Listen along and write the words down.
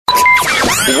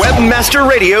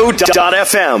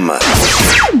Webmasterradio.fm.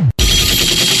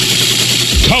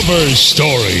 Cover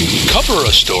story. Cover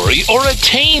a story or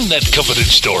attain that coveted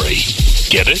story.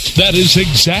 Get it? That is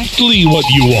exactly what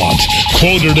you want.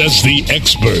 Quoted as the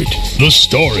expert, the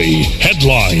story,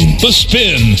 headline, the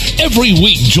spin. Every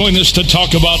week, join us to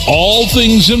talk about all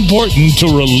things important to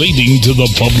relating to the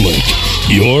public.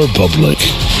 Your public.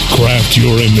 Craft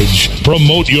your image.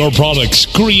 Promote your products.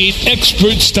 Create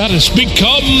expert status.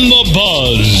 Become the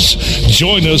buzz.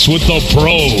 Join us with the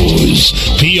pros.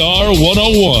 PR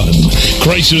 101.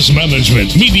 Crisis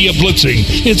management. Media blitzing.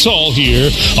 It's all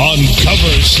here on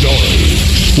Cover Story.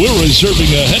 We're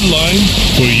reserving a headline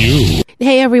for you.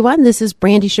 Hey everyone, this is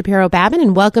Brandy Shapiro-Babin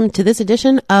and welcome to this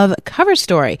edition of Cover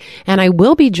Story. And I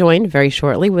will be joined very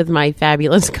shortly with my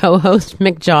fabulous co-host,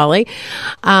 Mick Jolly.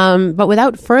 But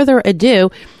without further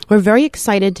ado, we're very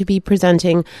excited to be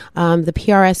presenting the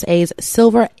PRSA's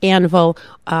Silver Anvil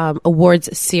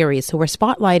Awards series. So we're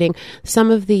spotlighting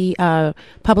some of the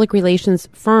public relations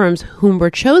firms whom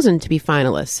were chosen to be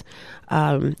finalists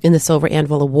in the Silver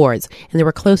Anvil Awards. And there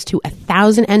were close to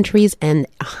 1,000 entries, and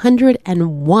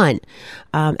 101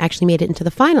 actually made it into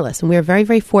the finalists. And we're very,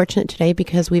 very fortunate today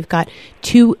because we've got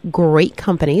two great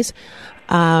companies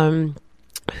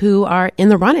who are in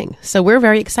the running. So we're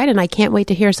very excited, and I can't wait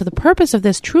to hear. So the purpose of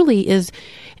this truly is,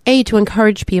 A, to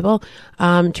encourage people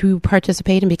to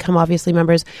participate and become obviously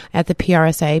members at the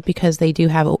PRSA, because they do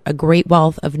have a great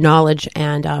wealth of knowledge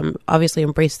and obviously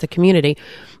embrace the community.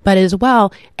 But as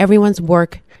well, everyone's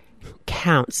work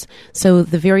counts. So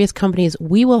the various companies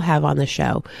we will have on the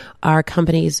show are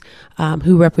companies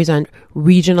who represent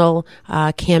regional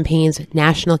campaigns,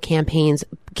 national campaigns,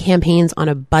 campaigns on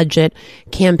a budget,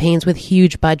 campaigns with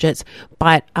huge budgets.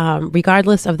 But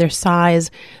regardless of their size,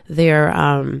 their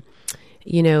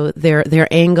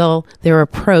angle, their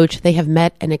approach, they have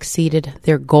met and exceeded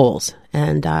their goals.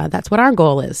 And that's what our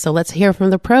goal is. So let's hear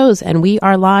from the pros. And we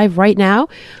are live right now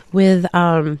with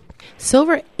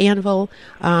Silver Anvil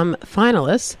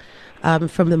finalists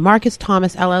from the Marcus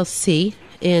Thomas LLC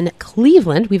in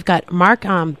Cleveland. We've got Mark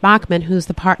Bachman, who's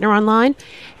the partner online,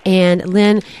 and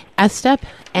Lynn Estep,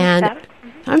 and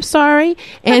I'm sorry,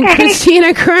 and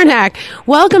Christina Kernack.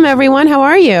 Welcome, everyone. How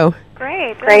are you?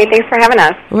 Great. Thanks for having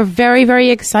us. We're very,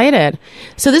 very excited.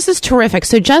 So this is terrific.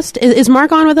 So is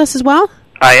Mark on with us as well?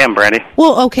 I am, Brandy.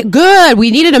 Well, okay, good.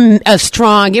 We needed a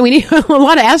strong, we need a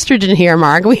lot of estrogen here,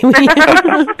 Mark.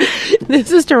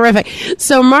 This is terrific.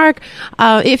 So, Mark,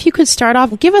 if you could start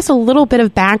off, give us a little bit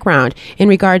of background in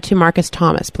regard to Marcus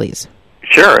Thomas, please.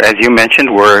 Sure. As you mentioned,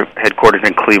 we're headquartered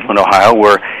in Cleveland, Ohio.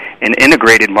 We're an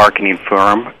integrated marketing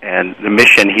firm, and the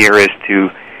mission here is to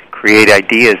create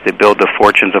ideas that build the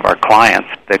fortunes of our clients.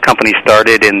 The company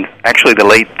started in actually the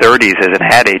late 30s as an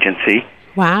ad agency.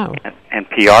 Wow. And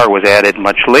PR was added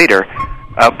much later.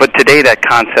 But today that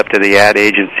concept of the ad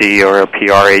agency or a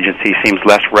PR agency seems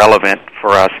less relevant for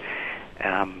us.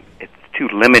 It's too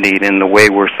limited in the way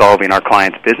we're solving our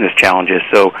clients' business challenges.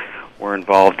 So we're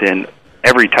involved in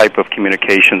every type of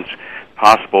communications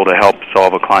possible to help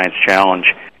solve a client's challenge.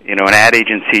 You know, an ad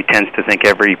agency tends to think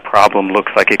every problem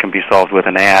looks like it can be solved with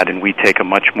an ad, and we take a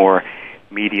much more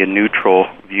media-neutral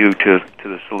view to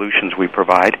the solutions we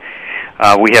provide.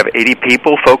 We have 80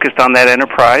 people focused on that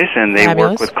enterprise, and they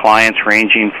Fabulous. work with clients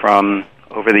ranging from,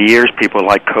 over the years, people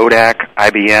like Kodak,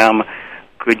 IBM,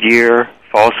 Goodyear,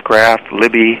 Falscraft,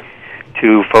 Libby,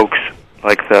 to folks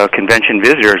like the Convention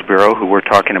Visitors Bureau, who we're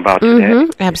talking about today.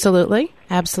 Mm-hmm. Absolutely.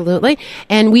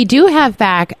 And we do have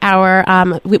back our,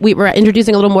 we were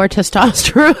introducing a little more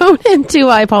testosterone into,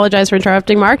 I apologize for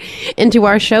interrupting, Mark, into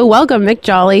our show. Welcome, Mick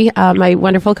Jolly, my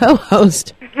wonderful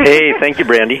co-host. Hey, thank you,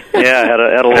 Brandy. Yeah, I had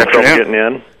a little trouble getting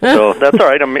in. So that's all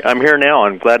right. I'm here now.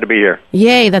 I'm glad to be here.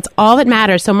 Yay, that's all that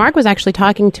matters. So Mark was actually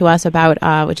talking to us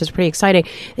about, which is pretty exciting,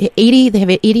 they have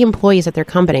 80 employees at their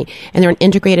company, and they're an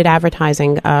integrated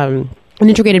advertising an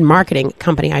integrated marketing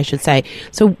company, I should say.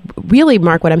 So really,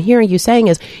 Mark, what I'm hearing you saying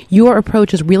is your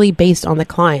approach is really based on the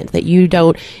client, that you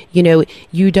don't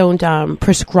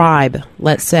prescribe,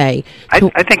 let's say. I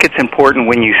think it's important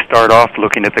when you start off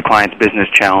looking at the client's business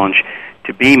challenge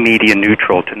to be media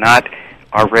neutral, to not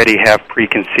already have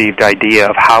preconceived idea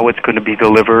of how it's going to be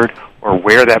delivered or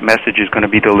where that message is going to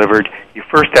be delivered. You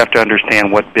first have to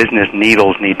understand what business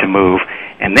needles need to move,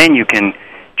 and then you can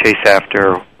chase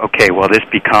after, okay, well, this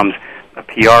becomes a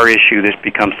PR issue, this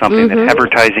becomes something that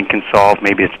advertising can solve.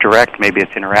 Maybe it's direct, maybe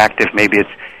it's interactive, maybe it's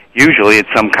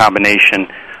some combination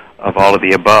of all of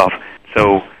the above.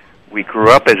 So we grew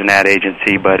up as an ad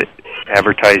agency, but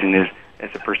advertising is as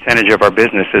a percentage of our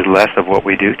business is less of what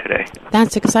we do today.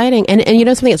 That's exciting. And you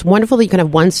know something, it's wonderful that you can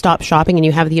have one-stop shopping and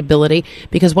you have the ability,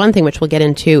 because one thing which we'll get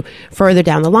into further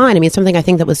down the line, I mean, something I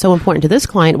think that was so important to this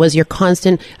client was your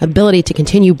constant ability to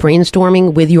continue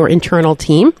brainstorming with your internal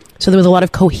team. So there was a lot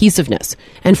of cohesiveness.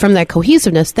 And from that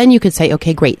cohesiveness, then you could say,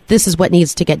 okay, great, this is what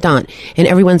needs to get done. And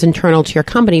everyone's internal to your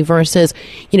company versus,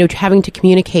 having to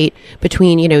communicate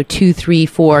between, 2, 3,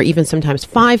 4, even sometimes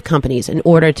 5 companies in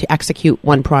order to execute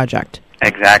one project.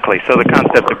 Exactly. So the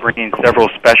concept of bringing several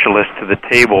specialists to the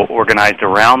table organized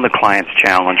around the client's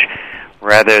challenge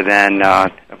rather than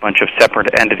a bunch of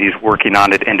separate entities working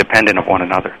on it independent of one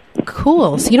another.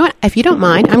 Cool. So you know what? If you don't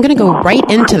mind, I'm going to go right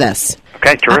into this.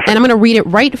 Okay, terrific. And I'm going to read it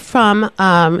right from,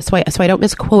 so I don't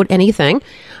misquote anything.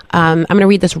 I'm going to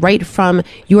read this right from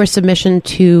your submission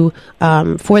to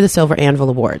for the Silver Anvil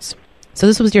Awards. So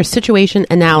this was your situation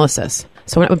analysis.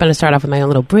 So I'm going to start off with my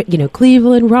own little,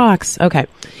 Cleveland rocks. Okay.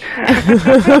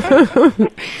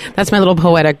 That's my little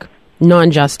poetic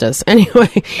non-justice. Anyway,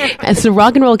 as the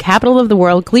rock and roll capital of the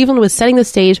world, Cleveland was setting the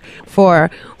stage for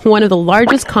one of the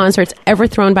largest concerts ever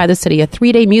thrown by the city, a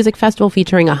 3-day music festival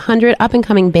featuring 100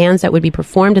 up-and-coming bands that would be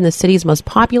performed in the city's most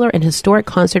popular and historic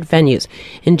concert venues.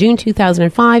 In June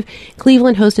 2005,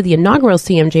 Cleveland hosted the inaugural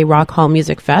CMJ Rock Hall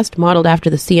Music Fest, modeled after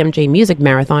the CMJ Music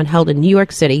Marathon held in New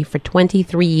York City for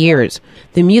 23 years.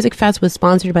 The Music Fest was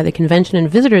sponsored by the Convention and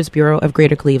Visitors Bureau of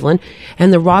Greater Cleveland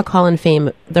and the Rock Hall of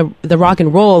Fame, the Rock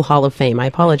and Roll Hall of Fame. I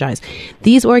apologize.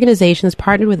 These organizations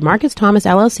partnered with Marcus Thomas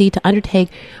LLC to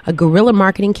undertake a guerrilla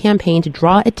marketing campaign to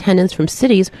draw attendance from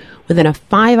cities within a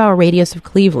 5-hour radius of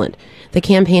Cleveland. The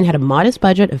campaign had a modest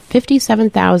budget of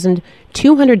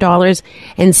 $57,200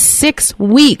 and 6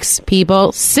 weeks,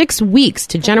 people, 6 weeks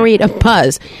to generate a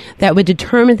buzz that would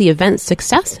determine the event's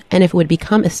success and if it would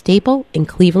become a staple in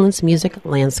Cleveland's music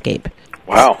landscape.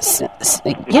 Wow.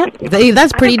 Yeah,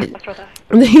 that's pretty...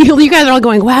 You guys are all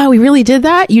going, wow, we really did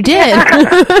that? You did.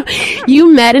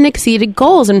 You met and exceeded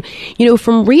goals. And,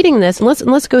 from reading this, and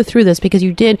let's go through this, because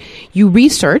you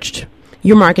researched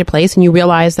your marketplace and you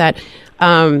realized that,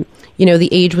 the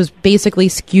age was basically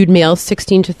skewed male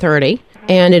 16 to 30,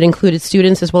 and it included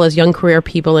students as well as young career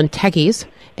people and techies,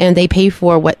 and they pay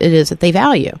for what it is that they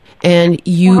value. And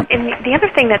you... Well, and the other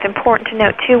thing that's important to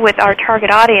note, too, with our target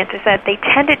audience is that they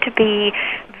tended to be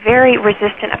very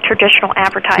resistant of traditional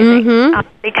advertising. Mm-hmm.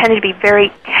 They tended to be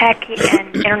very tech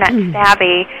and internet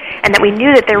savvy, and that we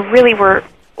knew that they really were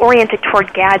oriented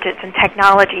toward gadgets and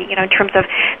technology, in terms of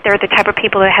they're the type of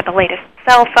people that had the latest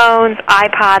cell phones,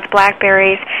 iPods,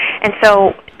 BlackBerries, and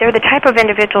so they're the type of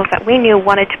individuals that we knew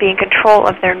wanted to be in control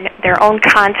of their own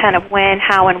content of when,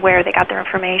 how, and where they got their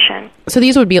information. So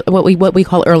these would be what we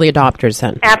call early adopters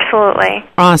then? Absolutely.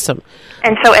 Awesome.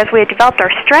 And so as we had developed our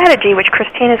strategy, which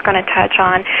Christine is going to touch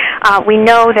on, we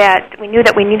knew that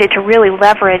we needed to really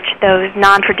leverage those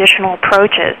non-traditional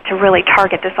approaches to really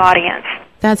target this audience.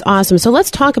 That's awesome. So let's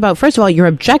talk about, first of all, your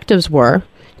objectives were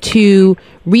to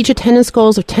reach attendance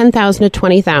goals of 10,000 to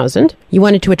 20,000. You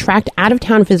wanted to attract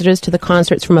out-of-town visitors to the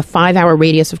concerts from a 5-hour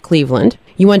radius of Cleveland.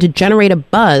 You wanted to generate a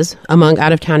buzz among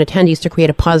out-of-town attendees to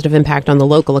create a positive impact on the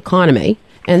local economy.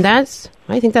 And I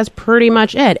think that's pretty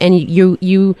much it. And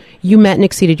you met and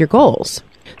exceeded your goals.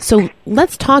 So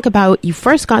let's talk about, you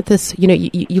first got this,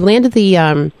 you landed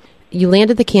the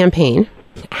campaign.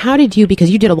 How did you, because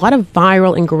you did a lot of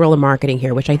viral and guerrilla marketing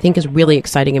here, which I think is really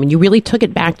exciting. I mean, you really took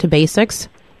it back to basics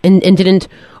and didn't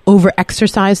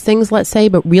over-exercise things, let's say,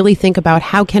 but really think about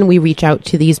how can we reach out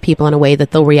to these people in a way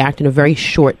that they'll react in a very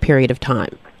short period of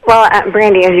time. Well,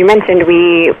 Brandy, as you mentioned,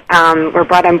 we were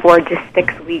brought on board just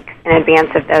 6 weeks in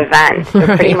advance of the event. So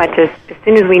Right. pretty much as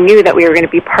soon as we knew that we were going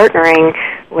to be partnering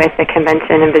with the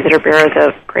Convention and Visitor Bureaus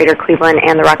of Greater Cleveland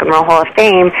and the Rock and Roll Hall of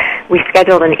Fame, we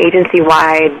scheduled an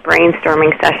agency-wide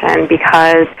brainstorming session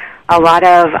because a lot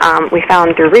of, we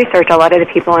found through research, a lot of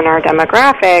the people in our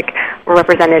demographic were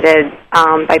represented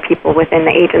by people within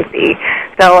the agency.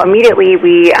 So immediately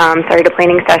we started a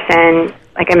planning session,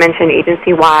 like I mentioned,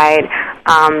 agency-wide.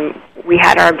 We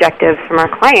had our objectives from our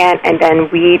client, and then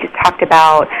we just talked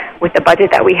about, with the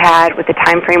budget that we had, with the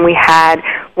time frame we had,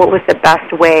 what was the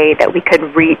best way that we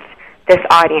could reach this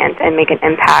audience and make an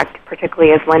impact,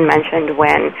 particularly, as Lynn mentioned,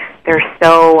 when they're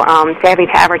so savvy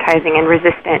to advertising and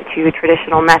resistant to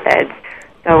traditional methods.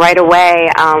 So right away,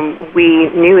 we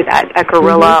knew that a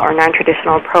guerrilla or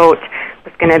non-traditional approach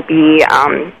was going to be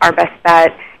our best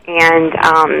bet. And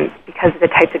because of the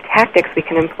types of tactics we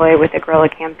can employ with a guerrilla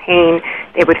campaign,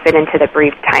 they would fit into the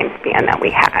brief time span that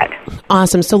we had.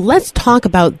 Awesome. So let's talk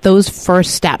about those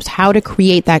first steps, how to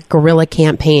create that guerrilla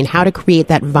campaign, how to create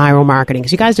that viral marketing,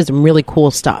 because you guys did some really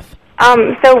cool stuff.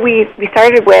 So we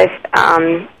started with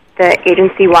the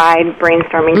agency-wide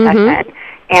brainstorming session.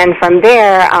 And from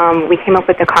there, we came up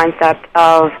with the concept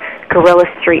of guerrilla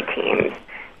street teams.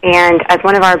 And as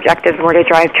one of our objectives were to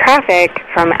drive traffic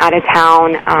from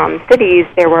out-of-town cities,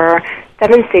 there were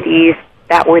 7 cities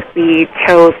that we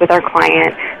chose with our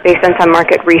client based on some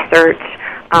market research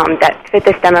that fit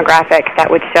this demographic that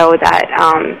would show that,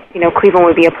 Cleveland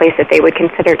would be a place that they would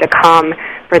consider to come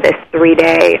for this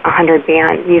 3-day,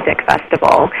 100-band music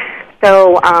festival.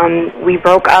 So we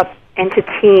broke up into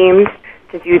teams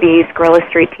to do these guerrilla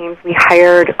street teams. We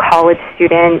hired college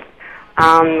students.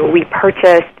 We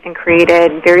purchased and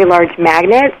created very large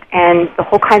magnets, and the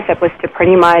whole concept was to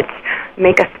pretty much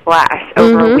make a splash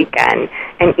over a weekend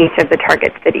in each of the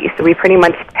target cities. So we pretty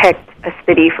much picked a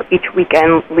city for each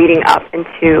weekend leading up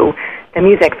into the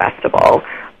music festival.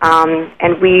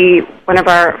 And one of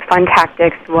our fun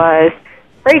tactics was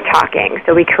spray chalking.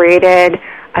 So we created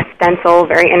a stencil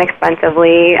very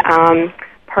inexpensively,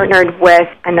 partnered with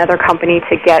another company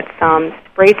to get some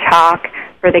spray chalk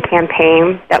for the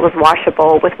campaign that was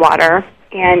washable with water.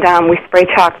 And we spray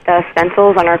chalked the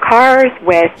stencils on our cars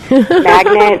with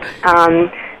magnets.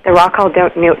 The Rock Hall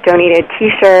donated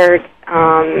T-shirts,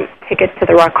 tickets to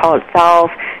the Rock Hall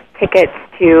itself, tickets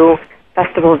to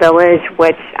Festival Village,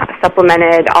 which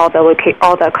supplemented all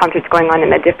the concerts going on in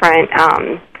the different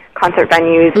concert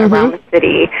venues around the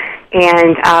city.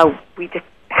 And we just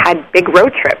had big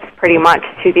road trips pretty much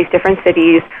to these different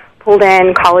cities, pulled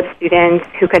in college students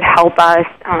who could help us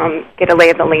get a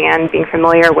lay of the land, being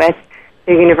familiar with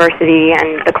the university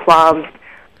and the clubs.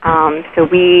 So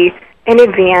we, in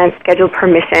advance, scheduled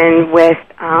permission with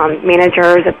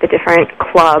managers of the different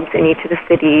clubs in each of the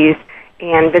cities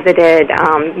and visited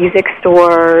music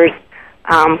stores,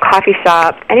 coffee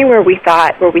shops, anywhere we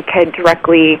thought where we could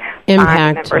directly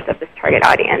find members of this target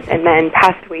audience. And then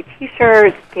passed away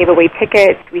T-shirts, gave away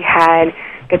tickets. We had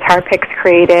guitar picks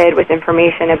created with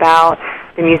information about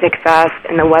the Music Fest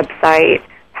and the website,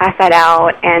 passed that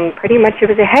out, and pretty much it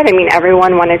was a hit. I mean,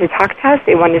 everyone wanted to talk to us.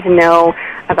 They wanted to know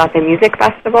about the music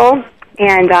festival.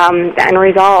 And the end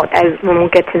result, when we'll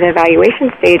get to the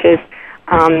evaluation stages,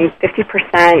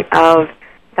 50% of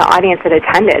the audience that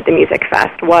attended the Music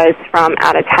Fest was from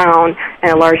out of town,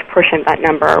 and a large portion of that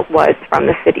number was from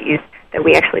the cities that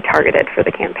we actually targeted for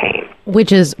the campaign.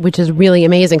 Which is really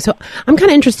amazing. So I'm kind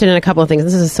of interested in a couple of things.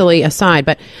 This is a silly aside,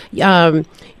 but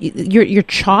your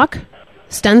chalk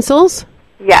stencils?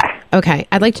 Yes. Okay.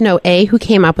 I'd like to know, A, who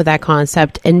came up with that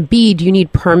concept, and B, do you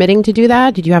need permitting to do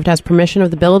that? Did you have to ask permission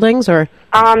of the buildings, or?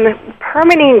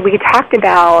 Permitting, we talked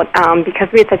about, because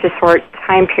we had such a short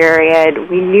time period,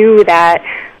 we knew that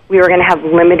we were going to have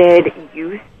limited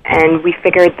use, and we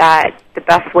figured that the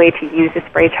best way to use the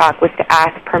spray chalk was to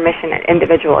ask permission at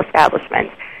individual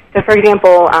establishments. So, for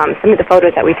example, some of the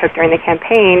photos that we took during the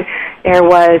campaign, there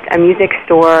was a music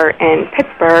store in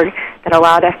Pittsburgh that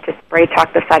allowed us to spray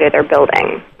chalk the side of their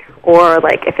building. Or,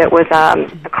 like, if it was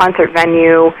a concert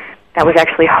venue that was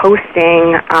actually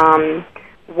hosting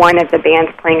one of the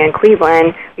bands playing in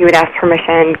Cleveland, we would ask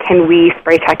permission, can we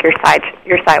spray chalk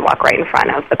your sidewalk right in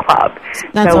front of the club?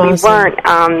 That's so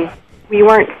awesome. we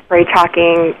weren't spray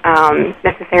chalking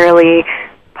necessarily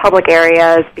public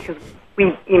areas because we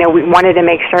wanted to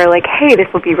make sure, like, hey, this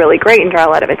will be really great and draw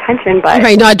a lot of attention, but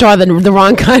right, not draw the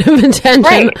wrong kind of attention.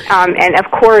 Right, and of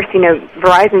course,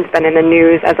 Verizon's been in the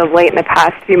news as of late in the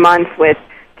past few months with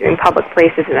doing public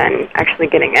places and then actually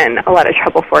getting in a lot of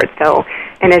trouble for it. So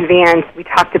in advance, we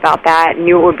talked about that,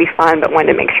 knew it would be fun, but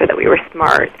wanted to make sure that we were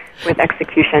smart with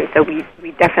execution. So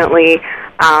we definitely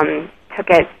took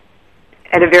it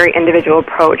at a very individual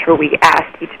approach where we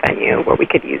asked each venue where we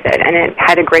could use it, and it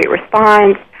had a great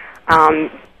response.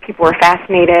 People were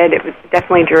fascinated. It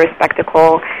definitely drew a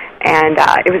spectacle, and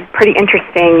it was pretty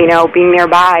interesting, being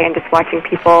nearby and just watching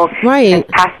people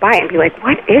pass by and be like,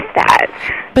 what is that?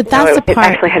 But that's the part.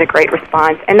 It actually had a great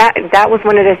response, and that was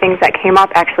one of the things that came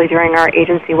up actually during our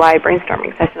agency-wide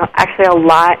brainstorming session. Actually, a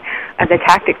lot of the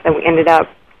tactics that we ended up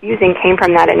using came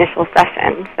from that initial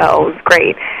session, so it was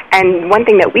great. And one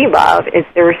thing that we love is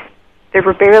there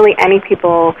were barely any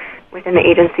people within the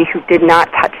agency who did not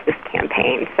touch this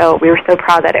campaign. So we were so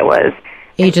proud that it was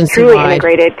a truly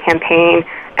integrated campaign.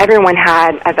 Everyone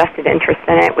had a vested interest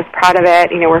in it, was proud of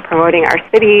it. We're promoting our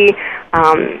city,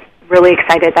 really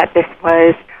excited that this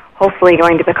was hopefully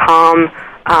going to become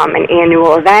an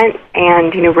annual event,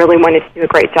 and really wanted to do a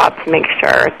great job to make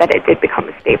sure that it did become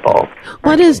a staple.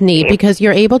 Well, it is neat because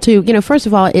you're able to, first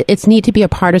of all, it's neat to be a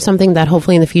part of something that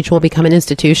hopefully in the future will become an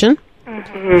institution.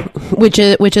 Mm-hmm.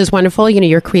 Which is wonderful.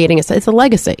 You're creating it's a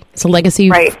legacy. It's a legacy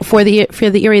for the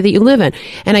area that you live in.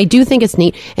 And I do think it's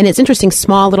neat, and it's interesting,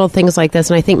 small little things like this.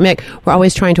 And I think, Mick, we're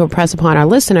always trying to impress upon our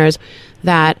listeners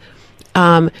that,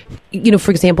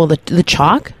 for example, the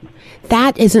chalk,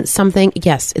 that isn't something,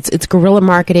 yes, it's guerrilla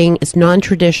marketing, it's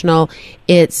non-traditional,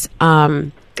 it's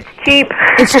cheap.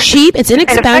 It's cheap. It's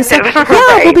inexpensive. Right.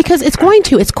 Well, because it's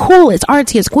cool. It's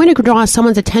artsy. It's going to draw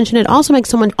someone's attention. It also makes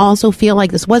someone also feel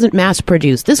like this wasn't mass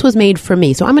produced. This was made for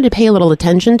me, so I'm going to pay a little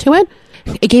attention to it.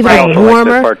 It gave it a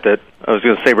warmer. I like the part that I was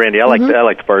going to say, Brandy. I like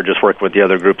the part of just working with the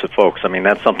other groups of folks. I mean,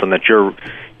 that's something that you're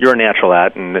a natural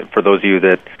at. And for those of you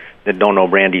that don't know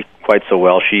Brandy quite so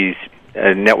well, she's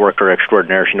a networker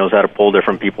extraordinaire. She knows how to pull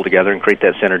different people together and create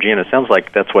that synergy. And it sounds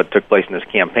like that's what took place in this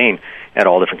campaign at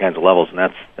all different kinds of levels, and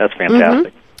that's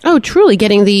fantastic. Oh, truly,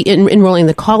 getting enrolling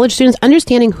the college students,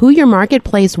 understanding who your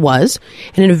marketplace was,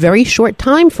 and in a very short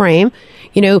time frame,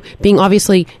 being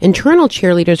obviously internal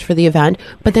cheerleaders for the event,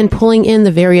 but then pulling in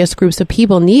the various groups of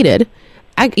people needed,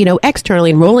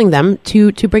 externally enrolling them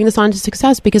to bring this on to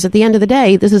success. Because at the end of the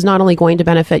day, this is not only going to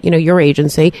benefit, your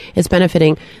agency, it's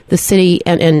benefiting the city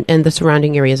and the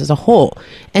surrounding areas as a whole.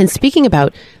 And speaking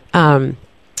about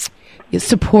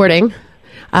supporting,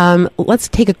 let's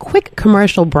take a quick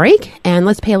commercial break and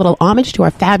let's pay a little homage to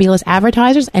our fabulous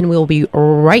advertisers, and we'll be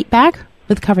right back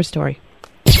with Cover Story.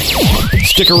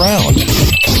 Stick around.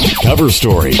 Cover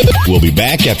Story. We'll be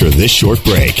back after this short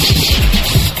break.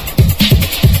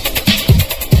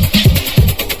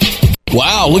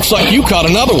 Wow, looks like you caught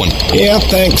another one. Yeah,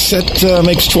 thanks. That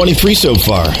makes 23 so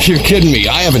far. You're kidding me.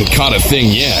 I haven't caught a thing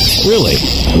yet. Really?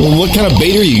 Well, what kind of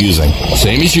bait are you using?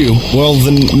 Same as you. Well,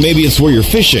 then maybe it's where you're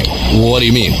fishing. What do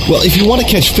you mean? Well, if you want to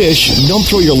catch fish, don't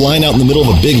throw your line out in the middle of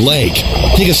a big lake.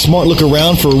 Take a smart look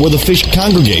around for where the fish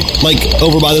congregate, like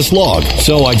over by this log.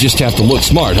 So I just have to look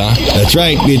smart, huh? That's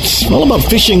right. It's all about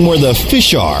fishing where the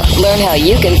fish are. Learn how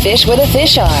you can fish where the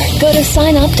fish are. Go to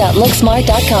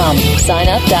signup.looksmart.com.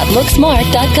 Signup.looksmart.com.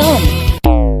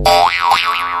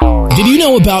 Did you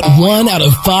know about 1 out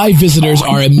of 5 visitors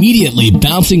are immediately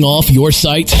bouncing off your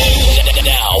site?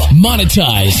 Now,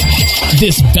 monetize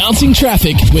this bouncing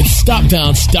traffic with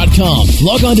StopBounce.com.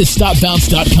 Log on to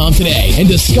StopBounce.com today and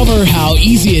discover how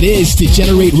easy it is to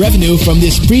generate revenue from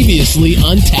this previously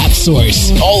untapped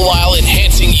source, all while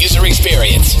enhancing user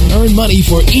experience. Earn money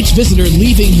for each visitor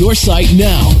leaving your site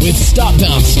now with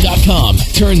StopBounce.com.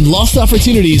 Turn lost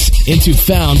opportunities into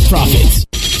found profits.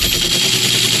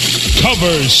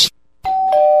 Covers.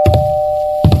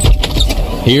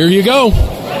 Here you go.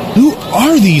 Who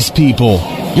are these people?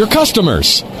 Your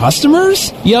customers.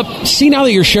 Customers? Yep. See, now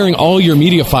that you're sharing all your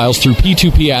media files through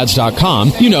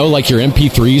P2Pads.com, like your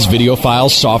MP3s, video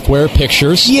files, software,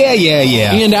 pictures.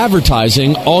 Yeah. And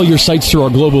advertising all your sites through our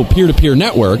global peer-to-peer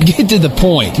network. Get to the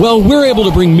point. Well, we're able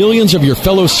to bring millions of your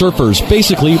fellow surfers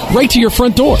basically right to your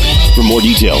front door. For more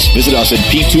details, visit us at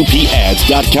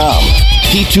P2Pads.com.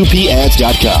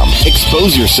 P2Pads.com.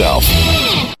 Expose yourself.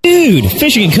 Dude,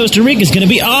 fishing in Costa Rica is going to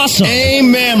be awesome.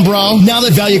 Amen, bro. Now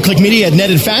that Value Click Media had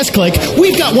netted FastClick,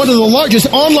 we've got one of the largest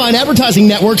online advertising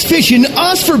networks fishing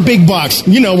us for big bucks.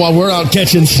 While we're out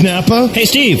catching snapper. Hey,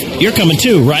 Steve, you're coming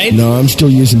too, right? No, I'm still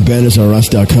using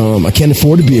Banners.us.com. I can't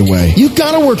afford to be away. You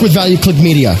got to work with Value Click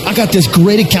Media. I got this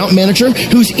great account manager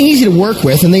who's easy to work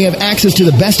with, and they have access to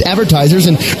the best advertisers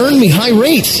and earn me high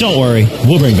rates. Don't worry.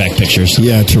 We'll bring back pictures.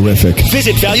 Yeah, terrific.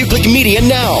 Visit Value Click Media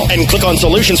now and click on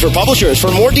Solutions for Publishers for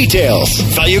more details.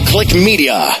 Value Click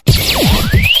Media.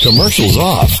 Commercials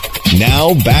off.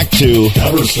 Now back to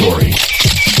Cover Story.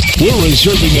 We're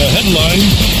reserving a headline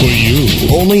for you.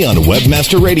 Only on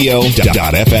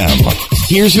WebmasterRadio.fm.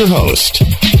 Here's your host.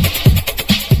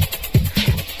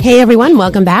 Hey everyone,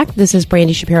 welcome back. This is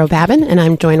Brandy Shapiro-Babin, and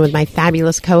I'm joined with my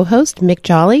fabulous co-host, Mick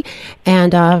Jolly.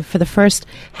 And for the first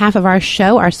half of our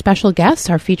show, our special guests,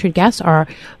 our featured guests, are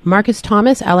Marcus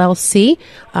Thomas, LLC,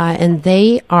 and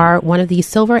they are one of the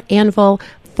Silver Anvil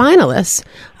finalists.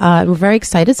 We're very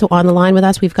excited. So on the line with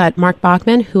us, we've got Mark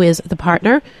Bachman, who is the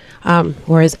partner,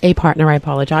 or is a partner, I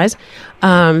apologize.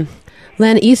 Len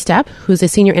Estep, who's a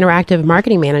Senior Interactive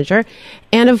Marketing Manager,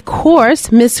 and of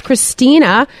course, Miss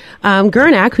Christina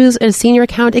Gernak, who's a Senior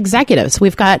Account Executive. So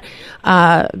we've got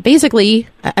basically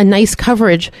a nice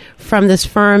coverage from this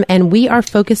firm, and we are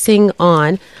focusing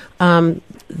on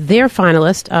their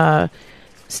finalist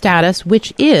status,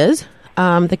 which is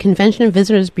the Convention and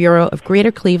Visitors Bureau of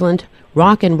Greater Cleveland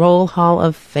Rock and Roll Hall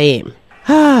of Fame.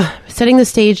 Setting the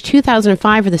stage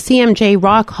 2005 for the CMJ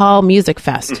Rock Hall Music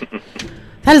Fest.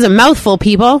 That is a mouthful,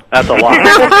 people. That's a lot.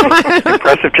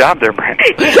 Impressive job there, Brandon.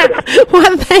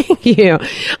 Well, thank you.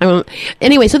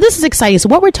 Anyway, so this is exciting. So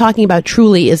what we're talking about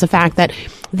truly is the fact that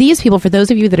these people, for those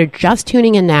of you that are just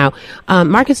tuning in now,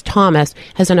 Marcus Thomas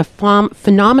has done a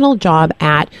phenomenal job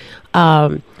at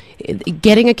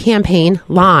getting a campaign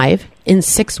live in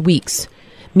 6 weeks.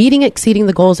 exceeding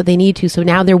the goals that they need to. So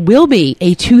now there will be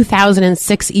a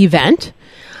 2006 event.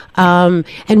 And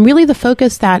really the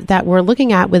focus that we're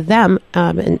looking at with them,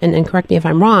 and correct me if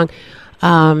I'm wrong,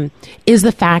 is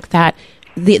the fact that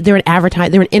they're an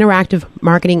interactive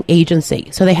marketing agency.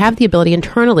 So they have the ability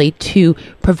internally to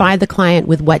provide the client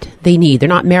with what they need. They're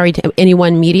not married to any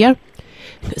one media.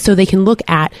 So they can look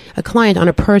at a client on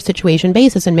a per situation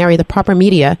basis and marry the proper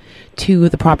media to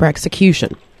the proper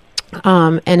execution.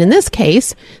 And in this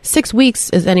case, 6 weeks,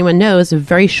 as anyone knows, is a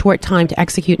very short time to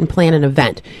execute and plan an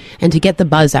event and to get the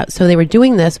buzz out. So they were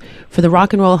doing this for the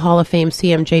Rock and Roll Hall of Fame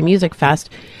CMJ Music Fest,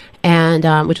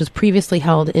 and which was previously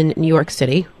held in New York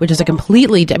City, which is that's a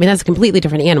completely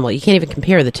different animal. You can't even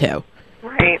compare the two.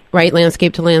 Right?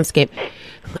 Landscape to landscape.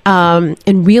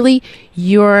 And really,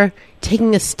 you're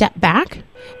taking a step back,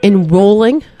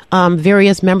 enrolling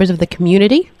various members of the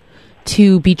community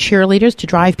to be cheerleaders, to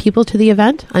drive people to the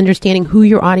event, understanding who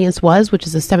your audience was, which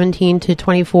is a 17 to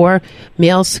 24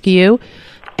 male skew,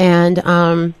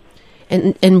 and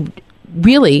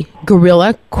really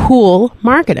guerrilla, cool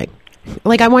marketing.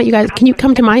 Like, I want you guys, can you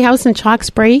come to my house and chalk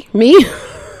spray me?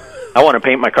 I want to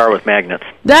paint my car with magnets.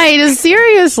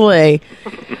 Seriously.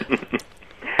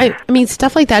 I mean,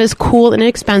 stuff like that is cool and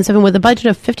inexpensive, and with a budget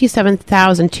of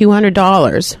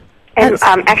 $57,200. And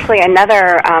actually,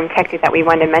 another tactic that we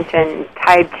wanted to mention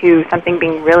tied to something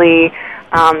being really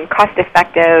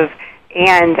cost-effective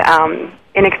and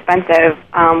inexpensive,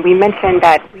 we mentioned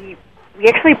that we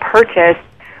actually purchased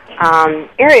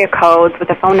area codes with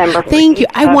a phone number. Thank you.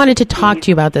 I wanted to talk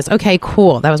to you about this. Okay,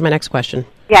 cool. That was my next question.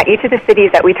 Yeah, each of the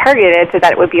cities that we targeted so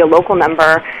that it would be a local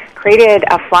number, created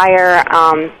a flyer,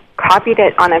 copied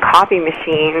it on a copy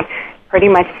machine, pretty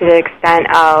much to the extent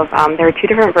of, there were two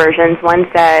different versions. One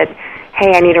said,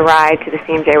 hey, I need a ride to the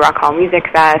CMJ Rock Hall Music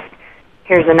Fest.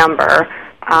 Here's a number.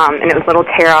 And it was little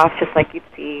tear-offs, just like you'd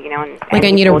see, in like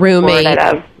I need a roommate at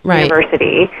a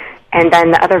university. And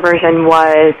then the other version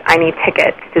was, I need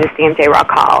tickets to the CMJ Rock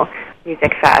Hall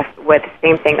Music Fest with the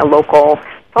same thing, a local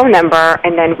phone number.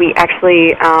 And then we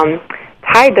actually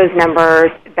tied those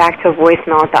numbers back to a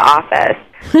voicemail at the office.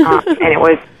 And it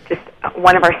was just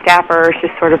one of our staffers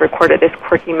just sort of recorded this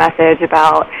quirky message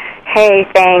about, hey,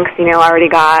 thanks, I already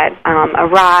got a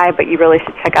ride, but you really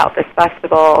should check out this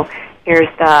festival. Here's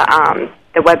the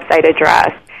website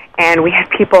address. And we had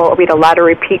a lot of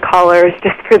repeat callers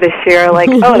just for the sheer, like,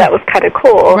 oh, that was kind of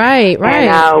cool. Right.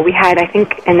 And we had, I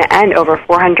think, in the end, over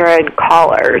 400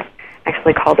 callers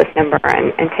actually call this number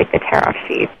and take the tear-off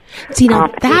sheet. See, now,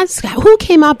 who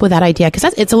came up with that idea?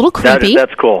 Because it's a little creepy.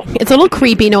 That's cool. It's a little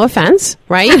creepy, no offense,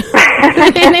 right? I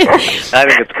think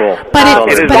it's cool. But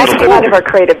it was cool. Out of our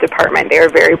creative department. They were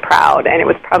very proud, and it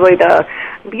was probably the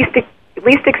least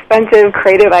expensive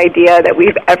creative idea that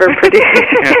we've ever produced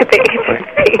at the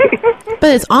agency.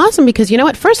 But it's awesome because, you know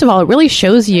what, first of all, it really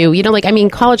shows you,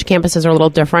 college campuses are a little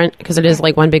different because it is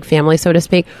like one big family, so to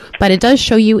speak, but it does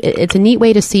show you, it's a neat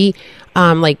way to see,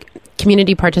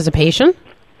 community participation.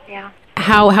 Yeah.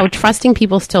 How trusting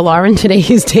people still are in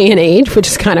today's day and age, which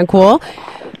is kind of cool.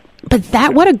 But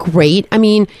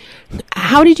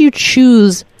how did you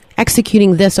choose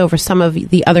executing this over some of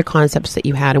the other concepts that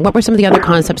you had, and what were some of the other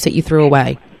concepts that you threw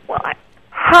away?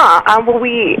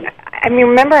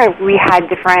 Remember we had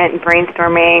different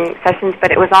brainstorming sessions,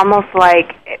 but it was almost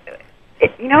like,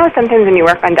 sometimes when you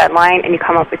work on deadline and you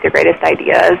come up with your greatest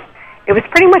ideas, it was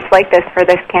pretty much like this for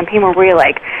this campaign where we're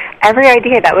like, every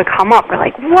idea that would come up, we're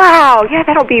like, wow, yeah,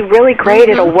 that'll be really great,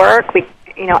 it'll work.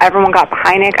 Everyone got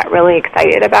behind it, got really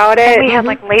excited about it. And we had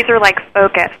laser-like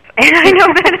focus. And I know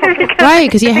that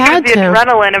because you had the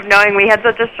adrenaline of knowing we had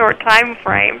such a short time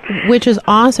frame. Which is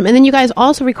awesome. And then you guys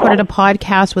also recorded a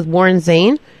podcast with Warren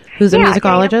Zane, who's a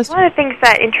musicologist. A lot of things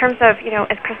that, in terms of,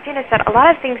 as Christina said, a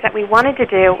lot of things that we wanted to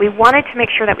do, we wanted to make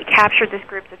sure that we captured this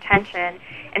group's attention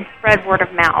and spread word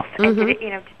of mouth, and to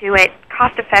do it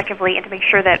cost effectively, and to make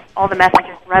sure that all the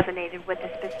messages resonated with the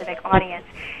specific audience.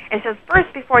 And so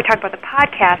first, before I talk about the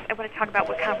podcast, I want to talk about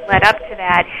what kind of led up to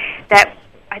that. That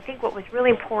I think what was really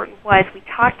important was we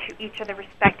talked to each of the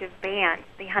respective bands,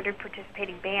 the 100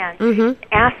 participating bands,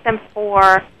 asked them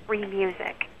for free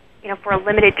music, for a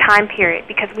limited time period,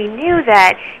 because we knew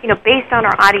that, based on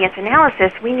our audience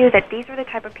analysis, we knew that these were the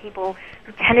type of people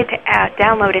who tended to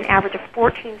download an average of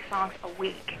 14 songs a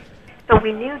week. So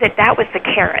we knew that was the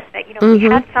carrot, that, we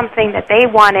had something that they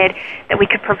wanted that we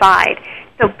could provide.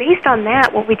 So based on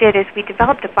that, what we did is we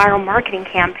developed a viral marketing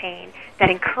campaign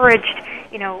that encouraged,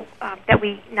 that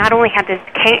we not only had this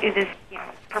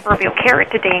proverbial carrot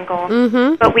to dangle,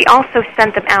 but we also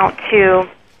sent them out to,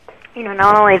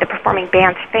 not only the performing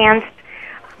band's fans,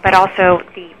 but also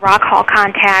the Rock Hall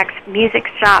contacts, music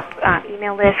shop,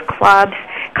 email list, clubs,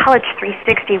 College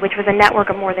 360, which was a network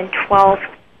of more than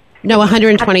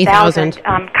 120,000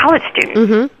 college students.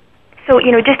 Mm-hmm. So,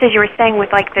 just as you were saying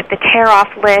with like the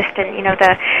tear-off list and,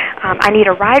 the I need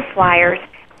a ride flyers,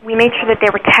 we made sure that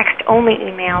they were text-only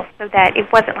emails so that it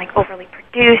wasn't like overly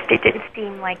produced. It didn't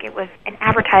seem like it was an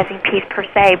advertising piece per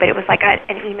se, but it was like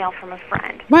an email from a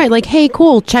friend. Right, like, hey,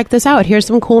 cool, check this out. Here's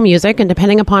some cool music, and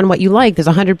depending upon what you like, there's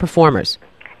 100 performers.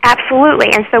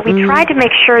 Absolutely, and so we tried to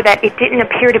make sure that it didn't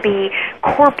appear to be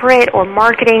corporate or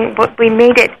marketing, but we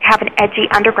made it have an edgy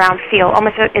underground feel,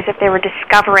 almost as if they were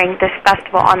discovering this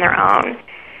festival on their own.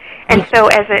 And so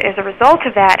as a result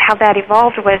of that, how that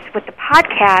evolved was with the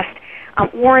podcast.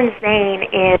 Warren Zane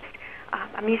is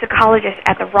a musicologist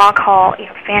at the Rock Hall,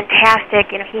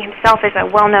 fantastic. He himself is a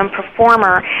well-known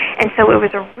performer, and so it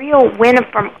was a real win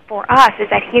for us is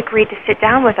that he agreed to sit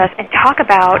down with us and talk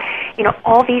about,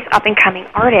 all these up-and-coming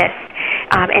artists.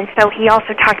 And so he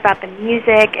also talked about the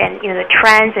music and, the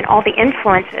trends and all the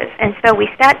influences. And so we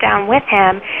sat down with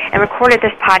him and recorded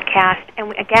this podcast, and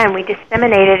we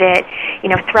disseminated it,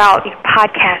 throughout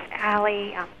Podcast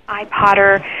Alley,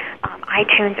 iPodder,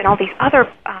 iTunes, and all these other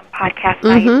podcast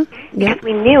sites. Because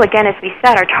we knew, again, as we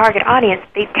said, our target audience,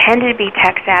 they tended to be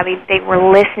tech-savvy. They were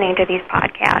listening to these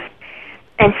podcasts.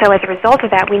 And so as a result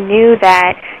of that, we knew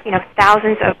that,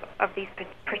 thousands of these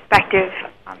prospective,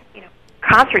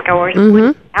 concert goers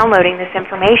were downloading this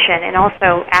information and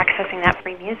also accessing that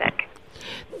free music.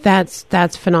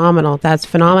 That's phenomenal. That's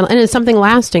phenomenal. And it's something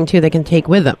lasting, too, they can take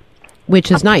with them,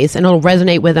 which is nice. And it'll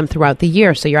resonate with them throughout the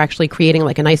year. So you're actually creating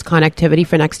like a nice connectivity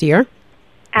for next year?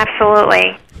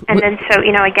 Absolutely. And then so,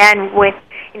 again, with,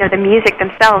 the music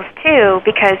themselves, too,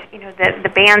 because,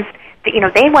 the bands,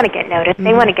 they want to get noticed,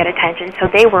 they want to get attention, so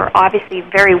they were obviously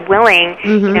very willing,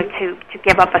 to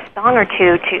give up a song or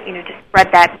two to, to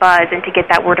spread that buzz and to get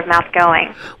that word of mouth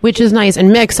going. Which is nice.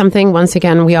 And Mick, something, once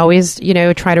again, we always,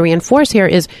 try to reinforce here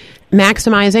is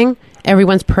maximizing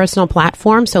everyone's personal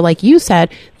platform. So like you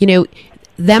said,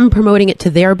 them promoting it to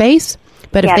their base,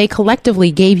 but if they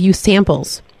collectively gave you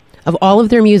samples of all of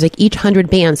their music, each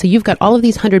 100 bands. So you've got all of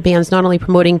these 100 bands not only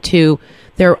promoting to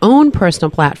their own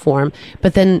personal platform,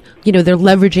 but then, they're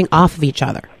leveraging off of each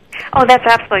other. Oh, that's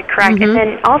absolutely correct. And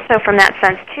then also from that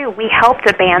sense, too, we helped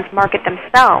the bands market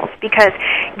themselves because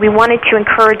we wanted to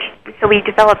encourage, so we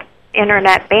developed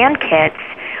internet band kits.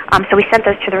 So we sent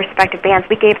those to the respective bands.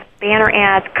 We gave banner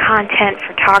ads, content,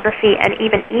 photography, and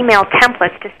even email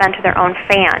templates to send to their own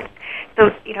fans. So,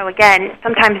 again,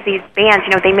 sometimes these bands,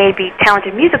 they may be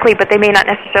talented musically, but they may not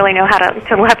necessarily know how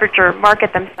to leverage or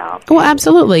market themselves. Well,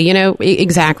 absolutely.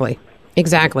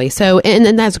 Exactly. So,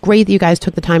 and that's great that you guys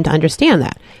took the time to understand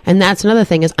that. And that's another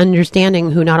thing is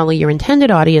understanding who not only your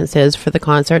intended audience is for the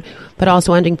concert, but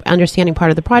also understanding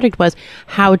part of the project was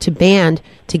how to band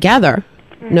together.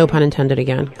 No pun intended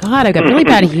again. God, I've got really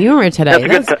bad humor today.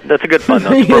 That's a good pun.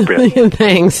 That's appropriate.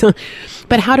 Thanks.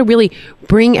 But how to really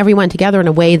bring everyone together in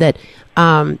a way that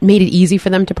made it easy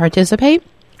for them to participate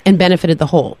and benefited the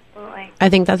whole. Absolutely. I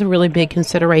think that's a really big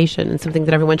consideration and something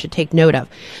that everyone should take note of.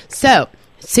 So,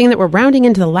 seeing that we're rounding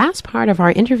into the last part of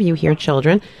our interview here,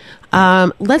 children,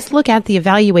 let's look at the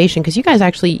evaluation because you guys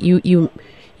actually you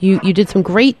did some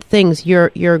great things.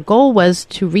 Your goal was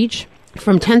to reach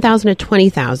from 10,000 to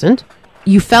 20,000.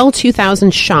 You fell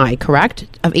 2,000 shy, correct,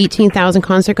 of 18,000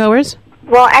 concert goers?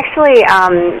 Well, actually,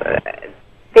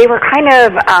 they were kind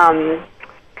of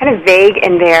vague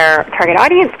in their target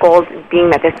audience goals,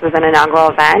 being that this was an inaugural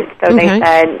event. So they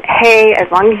said, hey, as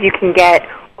long as you can get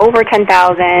over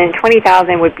 10,000,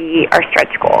 20,000 would be our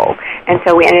stretch goal. And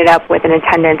so we ended up with an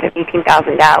attendance of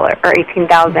 $18,000 or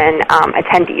 18,000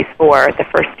 attendees for the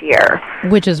first year,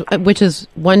 which is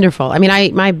wonderful. I mean,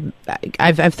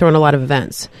 I've thrown a lot of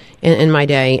events in my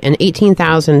day, and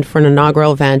 18,000 for an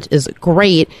inaugural event is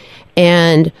great.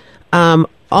 And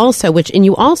also,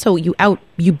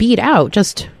 you beat out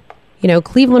just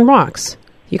Cleveland Rocks.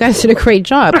 You guys did a great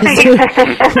job,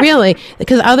 really,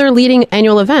 because other leading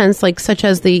annual events, like such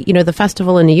as the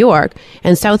festival in New York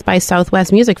and South by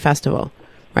Southwest Music Festival,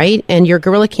 right? And your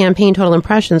guerrilla campaign total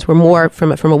impressions were more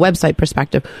from a website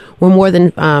perspective were more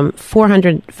than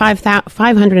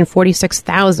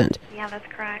 546,000. Yeah, that's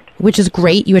correct. Which is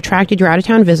great. You attracted your out of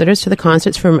town visitors to the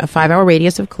concerts from a 5-hour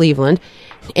radius of Cleveland,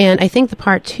 and I think the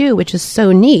part two, which is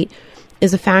so neat,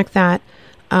 is the fact that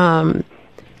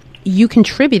you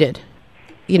contributed.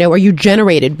 Or you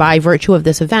generated by virtue of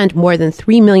this event more than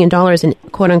 $3 million in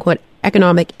quote-unquote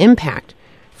economic impact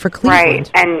for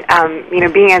Cleveland. Right, and,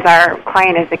 being as our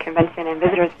client is the Convention and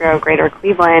Visitors Bureau of Greater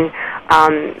Cleveland.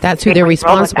 That's who they're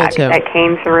responsible to. That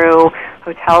came through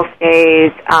hotel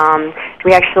stays.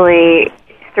 We actually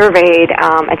surveyed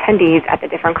attendees at the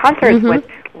different concerts with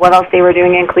what else they were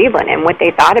doing in Cleveland and what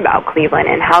they thought about Cleveland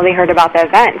and how they heard about the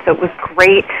event. So it was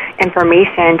great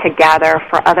information to gather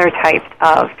for other types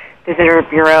of visitor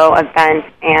bureau events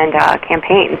and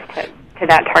campaigns to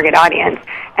that target audience.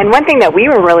 And one thing that we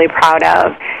were really proud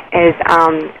of is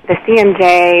the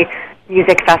CMJ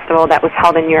Music Festival that was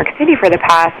held in New York City for the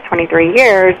past 23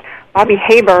 years. Bobby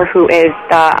Haber, who is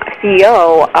the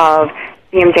CEO of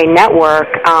CMJ Network,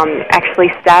 actually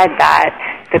said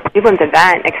that the Cleveland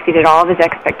event exceeded all of his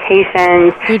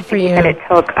expectations. Good for you. He said it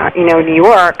took, New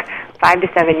York 5 to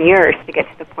 7 years to get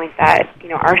to the point that,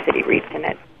 our city reached in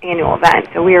its annual event.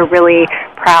 So we are really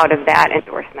proud of that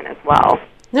endorsement as well.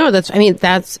 No, that's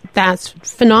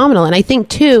phenomenal. And I think,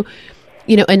 too,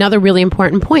 another really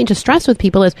important point to stress with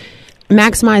people is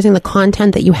maximizing the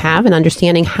content that you have and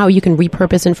understanding how you can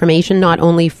repurpose information not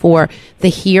only for the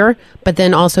here, but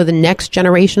then also the next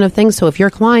generation of things. So if your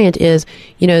client is,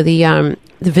 the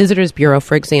Visitors Bureau,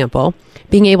 for example,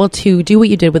 being able to do what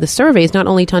you did with the surveys, not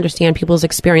only to understand people's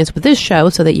experience with this show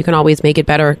so that you can always make it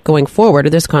better going forward, or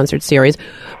this concert series,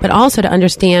 but also to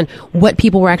understand what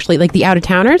people were actually, like the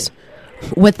out-of-towners,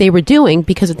 what they were doing,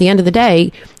 because at the end of the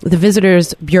day, the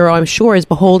Visitors Bureau, I'm sure, is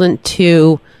beholden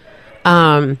to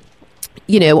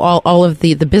all of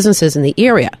the businesses in the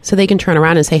area. So they can turn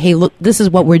around and say, hey, look, this is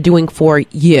what we're doing for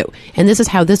you. And this is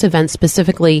how this event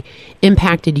specifically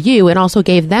impacted you, and also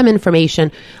gave them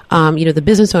information, the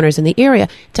business owners in the area,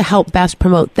 to help best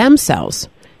promote themselves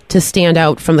to stand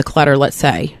out from the clutter, let's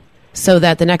say, so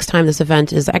that the next time this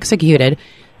event is executed,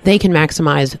 they can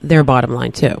maximize their bottom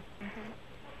line too.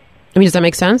 I mean, does that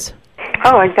make sense?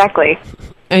 Oh, exactly.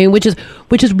 I mean, which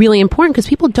is really important, because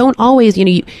people don't always,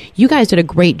 you guys did a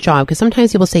great job, because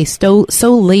sometimes people say so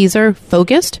laser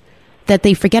focused that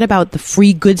they forget about the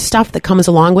free good stuff that comes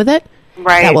along with it.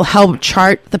 Right. That will help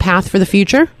chart the path for the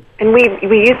future. And we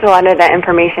used a lot of the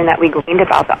information that we gleaned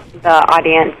about the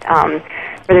audience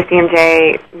for the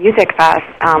CMJ Music Fest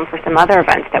for some other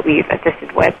events that we've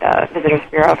assisted with. The Visitors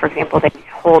Bureau, for example, they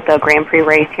hold the Grand Prix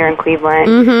race here in Cleveland.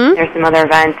 Mm-hmm. There's some other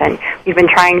events, and we've been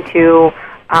trying to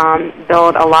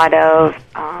build a lot of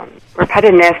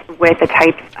repetitiveness with the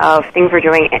types of things we're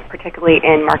doing, particularly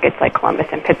in markets like Columbus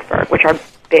and Pittsburgh, which are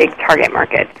big target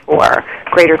markets for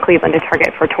Greater Cleveland to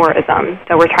target for tourism.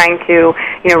 So we're trying to,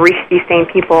 reach these same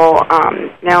people,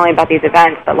 not only about these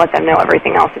events, but let them know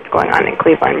everything else that's going on in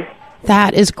Cleveland.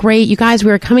 That is great. You guys,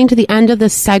 we are coming to the end of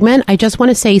this segment. I just want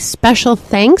to say special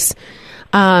thanks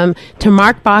to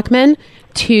Mark Bachman,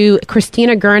 to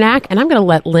Christina Gernak, and I'm going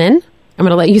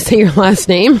to let you say your last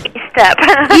name.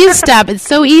 Estep. It's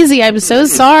so easy. I'm so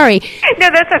sorry. No,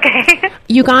 that's okay.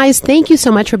 You guys, thank you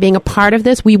so much for being a part of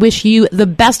this. We wish you the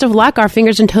best of luck. Our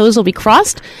fingers and toes will be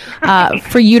crossed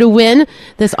for you to win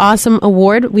this awesome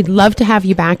award. We'd love to have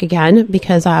you back again,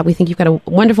 because we think you've got a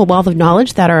wonderful wealth of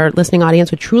knowledge that our listening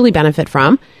audience would truly benefit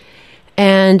from.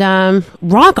 And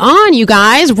rock on, you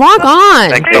guys. Rock on.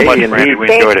 Thanks so much, Randy.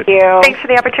 We enjoyed it. Thank you. Thanks for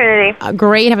the opportunity.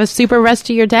 Great. Have a super rest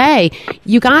of your day.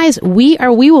 You guys, we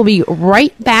will be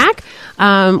right back.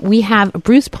 We have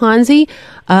Bruce Ponzi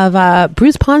of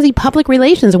Bruce Ponzi Public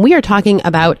Relations, and we are talking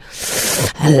about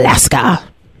Alaska.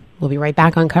 We'll be right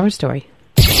back on Cover Story.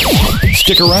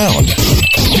 Stick around.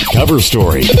 Cover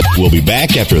Story. We'll be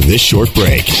back after this short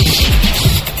break.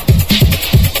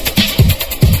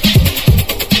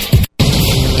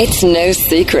 It's no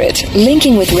secret.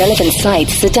 Linking with relevant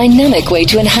sites is a dynamic way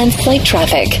to enhance site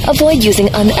traffic. Avoid using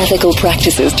unethical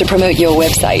practices to promote your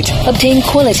website. Obtain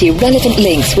quality, relevant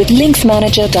links with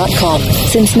linksmanager.com.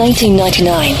 Since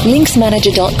 1999,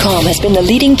 linksmanager.com has been the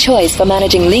leading choice for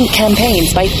managing link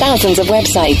campaigns by thousands of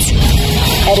websites.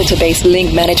 Editor-based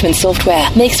link management software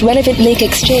makes relevant link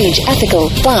exchange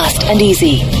ethical, fast, and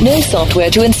easy. No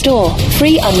software to install.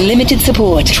 Free unlimited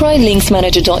support. Try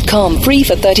linksmanager.com free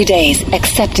for 30 days.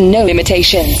 Accept no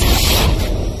limitations.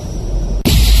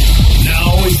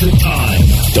 Now is the time.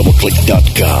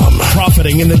 DoubleClick.com.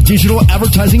 Profiting in the digital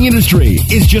advertising industry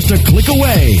is just a click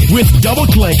away with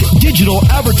DoubleClick Digital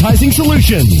Advertising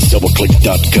Solutions.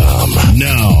 DoubleClick.com.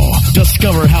 Now,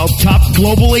 discover how top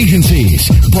global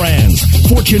agencies, brands,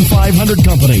 Fortune 500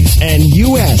 companies, And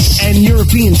U.S. and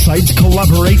European sites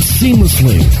collaborate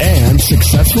seamlessly and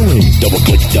successfully.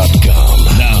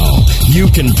 DoubleClick.com. Now,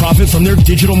 you can profit from their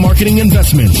digital marketing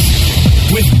investments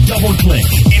with DoubleClick.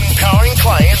 Empowering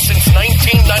clients since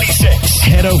 1996.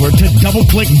 Head over to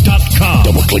DoubleClick.com.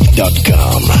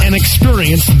 DoubleClick.com. And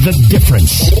experience the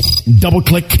difference.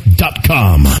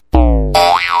 DoubleClick.com.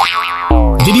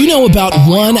 Did you know about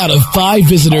 1 out of 5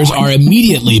 visitors are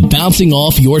immediately bouncing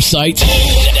off your site?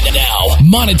 Now,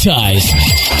 Monetize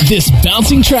this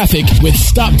bouncing traffic with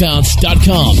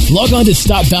StopBounce.com. Log on to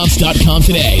StopBounce.com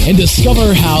today and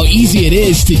discover how easy it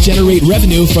is to generate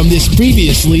revenue from this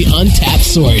previously untapped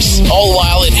source, all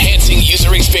while enhancing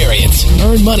user experience.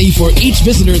 Earn money for each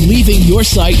visitor leaving your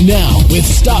site now with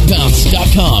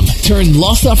StopBounce.com. Turn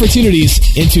lost opportunities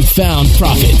into found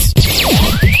profits.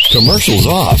 Commercials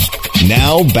off.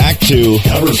 Now back to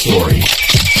Cover Story.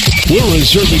 We're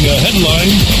reserving a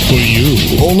headline for you.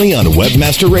 Only on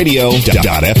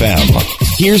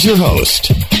WebmasterRadio.fm. Here's your host.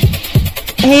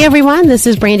 Hey, everyone. This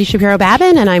is Brandy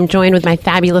Shapiro-Babin, and I'm joined with my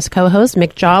fabulous co-host,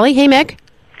 Mick Jolly. Hey, Mick.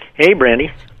 Hey,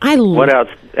 Brandy. What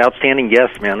outstanding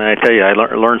guest, man. I tell you, I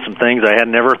learned some things I had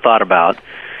never thought about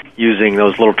using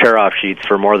those little tear-off sheets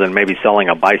for more than maybe selling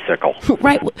a bicycle.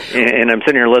 Right. And I'm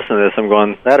sitting here listening to this, I'm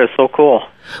going, that is so cool.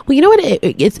 Well, you know what?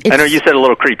 It's I know you said a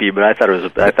little creepy, but I thought it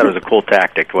was a cool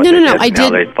tactic. No. I did. How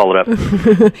they followed up.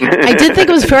 I did think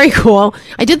it was very cool.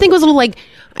 I did think it was a little like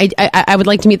I would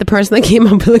like to meet the person that came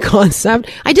up with the concept.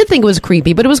 I did think it was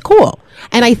creepy, but it was cool.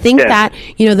 And I think that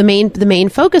the main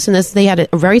focus in this, they had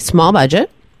a very small budget,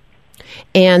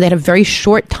 and they had a very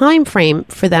short time frame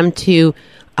for them to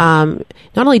not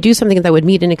only do something that would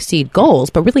meet and exceed goals,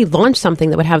 but really launch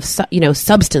something that would have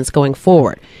substance going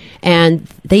forward. And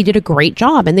they did a great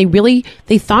job, and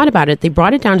they thought about it. They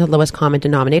brought it down to the lowest common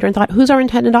denominator and thought, who's our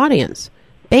intended audience?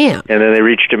 Bam. And then they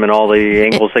reached him in all the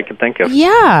angles they could think of.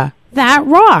 Yeah, that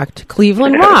rocked.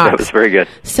 Cleveland rocks. That was very good.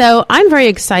 So I'm very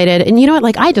excited. And you know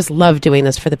what? I just love doing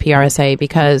this for the PRSA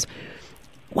because,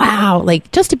 wow,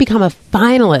 just to become a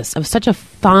finalist of such a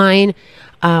fine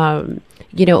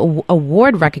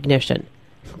award recognition.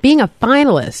 Being a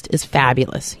finalist is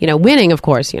fabulous. Winning, of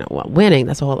course, winning,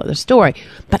 that's a whole other story.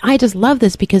 But I just love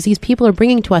this because these people are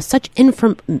bringing to us such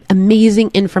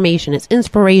amazing information. It's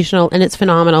inspirational and it's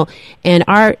phenomenal. And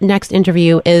our next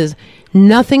interview is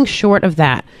nothing short of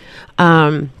that.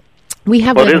 It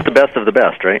is the best of the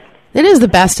best, right? It is the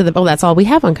best of the... Well, that's all we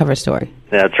have on Cover Story.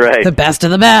 That's right. The best of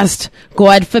the best.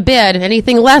 God forbid.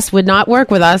 Anything less would not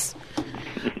work with us.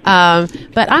 But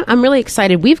I'm really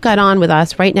excited. We've got on with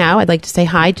us right now. I'd like to say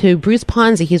hi to Bruce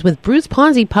Ponzi. He's with Bruce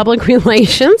Ponzi Public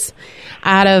Relations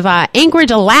out of Anchorage,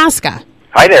 Alaska.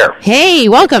 Hi there. Hey,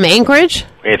 welcome, Anchorage.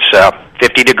 It's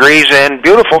 50 degrees and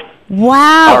beautiful.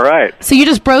 Wow. All right. So you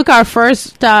just broke our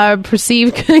first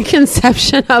perceived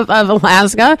conception of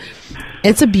Alaska.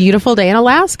 It's a beautiful day in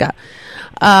Alaska.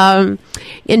 And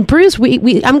Bruce,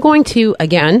 I'm going to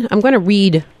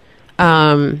read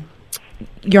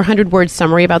your 100-word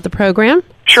summary about the program.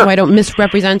 Sure. So I don't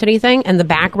misrepresent anything, and the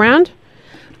background.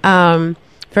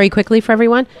 Very quickly for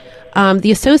everyone.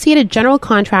 The Associated General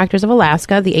Contractors of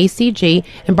Alaska, the ACG,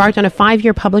 embarked on a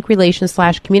 5-year public relations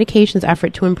 / communications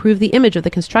effort to improve the image of the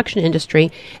construction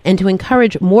industry and to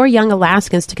encourage more young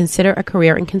Alaskans to consider a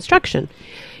career in construction.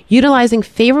 Utilizing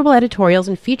favorable editorials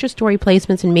and feature story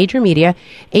placements in major media,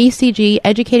 ACG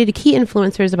educated key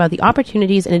influencers about the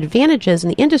opportunities and advantages in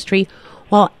the industry,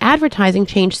 while advertising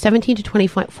changed 17 to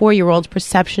 24-year-olds'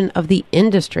 perception of the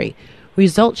industry.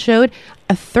 Results showed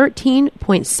a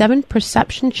 13.7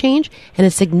 perception change and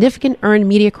a significant earned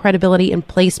media credibility and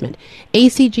placement.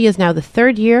 ACG is now the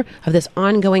 3rd year of this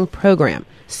ongoing program.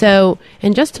 So,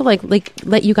 and just to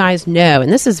let you guys know,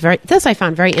 and this I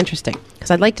found very interesting,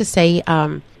 because I'd like to say,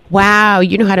 wow,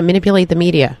 you know how to manipulate the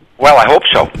media. Well, I hope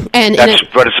so. And that's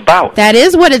what it's about. That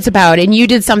is what it's about. And you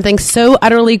did something so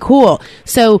utterly cool.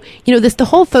 So, the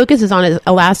whole focus is on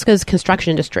Alaska's construction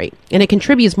industry. And it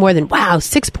contributes more than,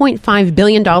 $6.5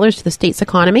 billion to the state's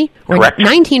economy. Or Correct.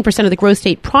 19% of the gross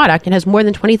state product, and has more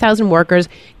than 20,000 workers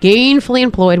gainfully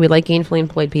employed. We like gainfully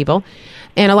employed people.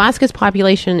 And Alaska's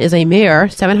population is a mere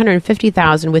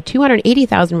 750,000, with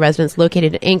 280,000 residents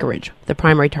located in Anchorage, the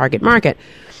primary target market.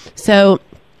 So,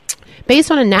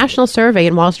 based on a national survey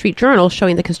in Wall Street Journal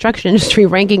showing the construction industry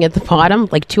ranking at the bottom,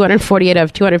 248 out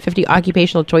of 250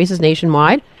 occupational choices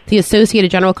nationwide, the Associated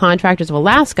General Contractors of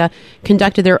Alaska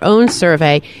conducted their own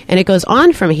survey, and it goes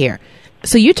on from here.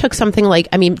 So you took something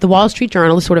the Wall Street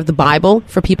Journal is sort of the Bible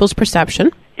for people's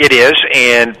perception. It is,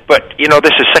 but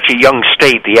this is such a young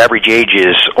state. The average age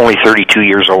is only 32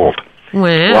 years old.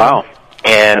 Wow.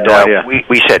 And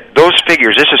we said, those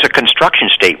figures, this is a construction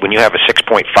state. When you have a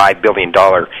 $6.5 billion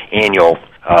annual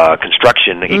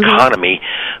construction economy,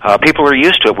 people are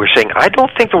used to it. We're saying, I don't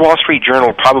think the Wall Street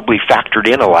Journal probably factored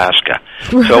in Alaska.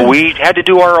 So we had to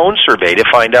do our own survey to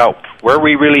find out where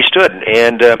we really stood.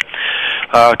 And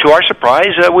to our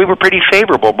surprise, we were pretty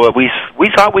favorable, but we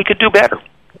thought we could do better.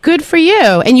 Good for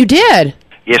you. And you did.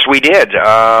 Yes, we did.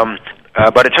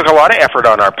 But it took a lot of effort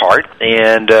on our part,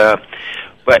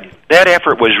 but that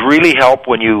effort was really helped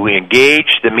when you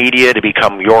engage the media to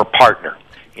become your partner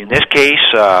in this case,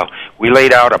 we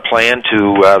laid out a plan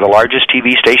to the largest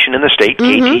TV station in the state,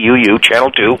 KTUU,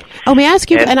 Channel 2. Oh, may I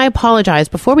ask you, and I apologize,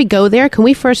 before we go there, can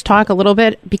we first talk a little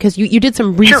bit, because you did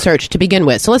some research to begin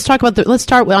with. So let's talk about let's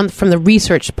start from the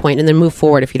research point and then move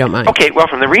forward, if you don't mind. Okay, well,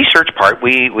 from the research part,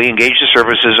 we engaged the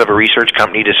services of a research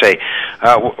company to say,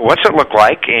 what's it look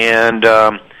like? And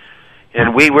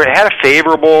we had a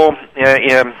favorable,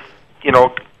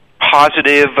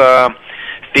 positive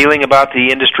feeling about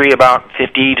the industry. About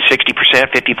 50 to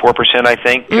 60%, 54%, I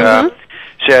think,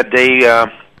 said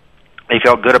they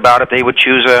felt good about it. They would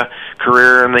choose a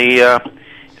career in the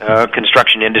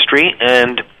construction industry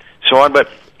and so on. But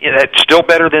it's still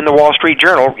better than the Wall Street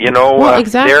Journal.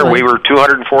 Exactly. There we were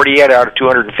 248 out of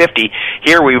 250.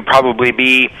 Here we would probably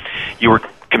be. You were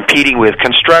competing with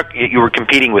You were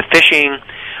competing with fishing,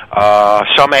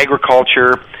 some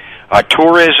agriculture,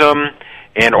 tourism,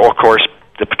 and of course,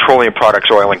 the petroleum products,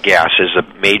 oil and gas, is a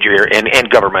major, and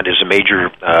government is a major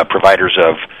providers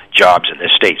of jobs in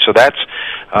this state. So that's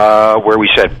where we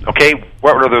said, okay,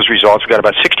 what were those results? We got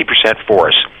about 60% for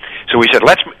us. So we said,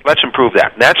 let's improve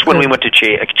that. And that's when we went to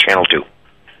Channel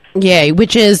 2. Yay,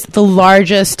 which is the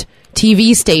largest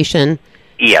TV station.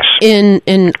 Yes.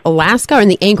 In Alaska or in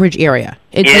the Anchorage area?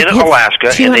 In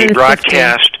Alaska, and they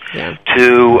broadcast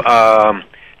to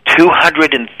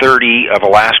 230 of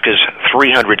Alaska's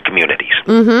 300 communities.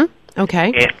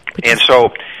 Okay. And so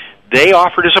they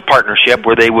offered us a partnership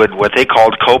where they would, what they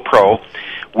called co-pro.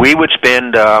 We would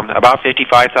spend about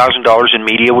 $55,000 in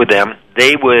media with them.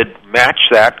 They would match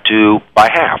that by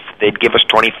half. They'd give us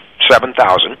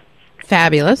 $27,000.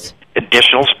 Fabulous.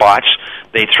 Additional spots.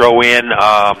 They throw in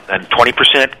a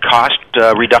 20% cost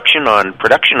reduction on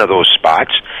production of those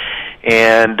spots.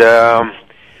 And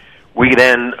we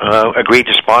then agreed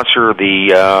to sponsor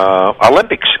the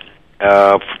Olympics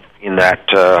in that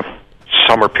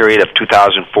summer period of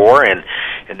 2004, and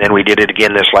then we did it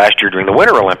again this last year during the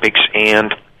Winter Olympics.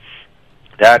 And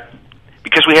that,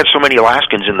 because we had so many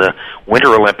Alaskans in the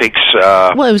Winter Olympics,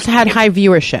 it had high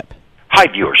viewership. High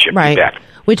viewership, right? You bet.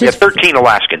 Which we is had 13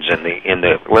 Alaskans in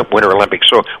the Winter Olympics,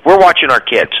 so we're watching our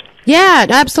kids. Yeah,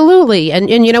 absolutely, and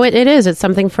it is. It's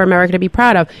something for America to be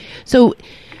proud of. So,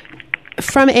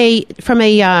 from a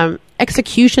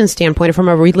execution standpoint, from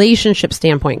a relationship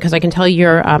standpoint, because I can tell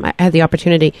I had the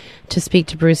opportunity to speak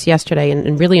to Bruce yesterday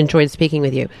and really enjoyed speaking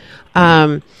with you.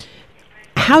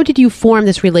 How did you form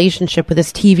this relationship with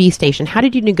this TV station? How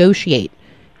did you negotiate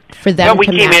for them? Well, we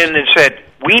came in and said,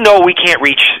 we know we can't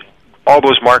reach all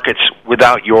those markets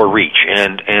without your reach,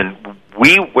 and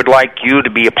we would like you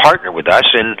to be a partner with us,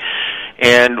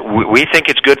 and we think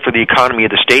it's good for the economy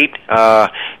of the state.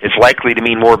 It's likely to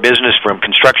mean more business from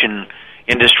construction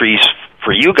industries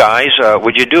for you guys.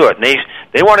 Would you do it? And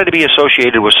they wanted to be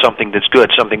associated with something that's good,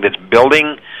 something that's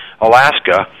building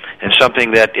Alaska, and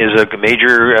something that is a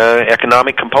major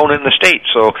economic component in the state.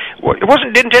 So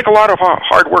it didn't take a lot of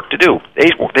hard work to do.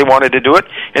 They wanted to do it,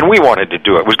 and we wanted to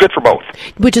do it. It was good for both.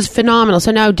 Which is phenomenal.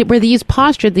 So now, were these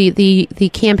postured, the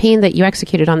campaign that you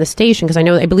executed on the station? Because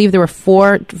I believe there were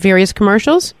 4 various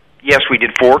commercials? Yes, we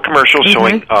did 4 commercials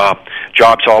showing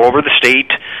jobs all over the state,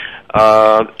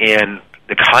 and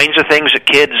the kinds of things that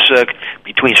kids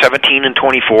between 17 and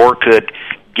 24 could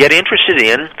get interested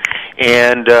in.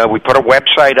 And we put a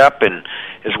website up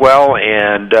as well,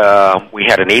 and we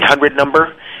had an 800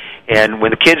 number. And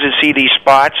when the kids would see these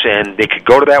spots, and they could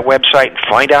go to that website and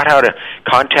find out how to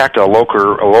contact a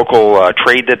local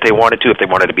trade that they wanted to, if they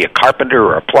wanted to be a carpenter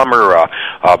or a plumber or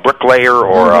a bricklayer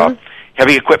or a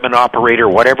heavy equipment operator,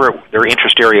 whatever their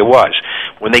interest area was.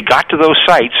 When they got to those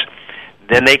sites,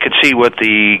 then they could see what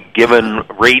the given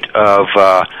rate of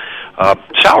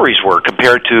salaries were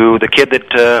compared to the kid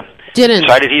that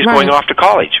decided he's going off to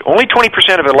college. Only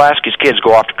 20% of Alaska's kids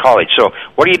go off to college. So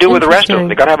what do you do with the rest of them?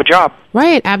 They got to have a job.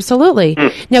 Right, absolutely.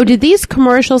 Now, did these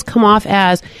commercials come off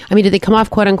as, did they come off,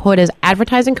 quote unquote, as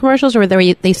advertising commercials, or were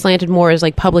they slanted more as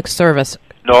like public service?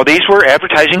 No, these were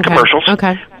advertising commercials.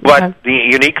 Okay. But the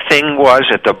unique thing was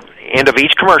at the end of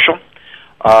each commercial,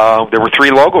 there were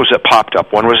 3 logos that popped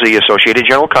up. One was the Associated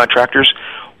General Contractors.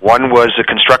 One was the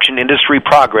Construction Industry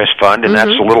Progress Fund, and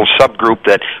that's a little subgroup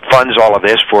that funds all of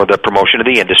this for the promotion of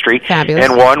the industry. Fabulous.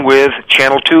 And one with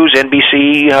Channel 2's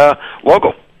NBC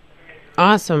logo.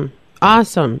 Awesome.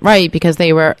 Right, because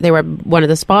they were one of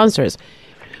the sponsors.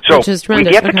 So we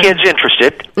get the kids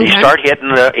interested. They start hitting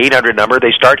the 800 number.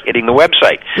 They start hitting the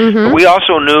website. But we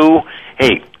also knew,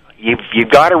 hey,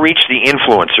 you've got to reach the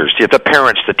influencers, the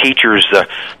parents, the teachers,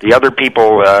 the other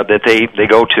people that they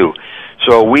go to.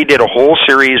 So we did a whole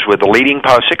series with the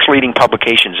 6 leading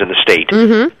publications in the state.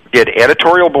 Did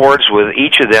editorial boards with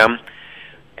each of them,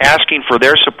 asking for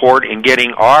their support in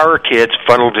getting our kids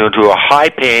funneled into a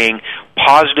high-paying,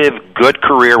 positive, good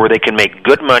career where they can make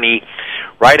good money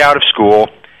right out of school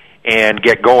and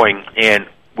get going. And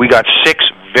we got 6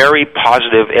 very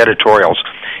positive editorials.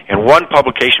 And one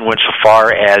publication went so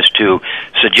far as to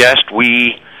suggest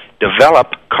we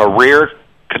develop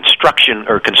construction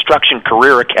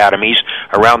career academies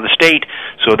around the state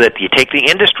so that you take the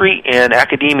industry and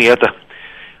academia, the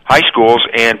high schools,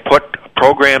 and put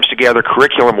programs together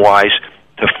curriculum-wise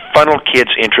to funnel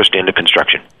kids' interest into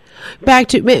construction.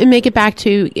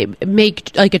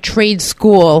 Make like a trade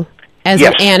school as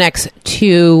an annex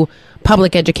to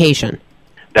public education.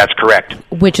 That's correct.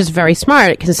 Which is very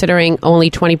smart, considering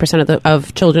only 20%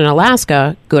 of children in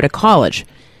Alaska go to college.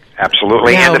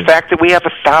 Absolutely, now, and the fact that we have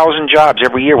 1,000 jobs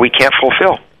every year we can't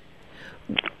fulfill.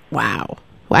 Wow.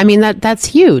 I mean, that's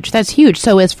huge. That's huge.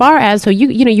 So as far as,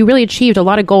 you really achieved a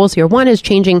lot of goals here. One is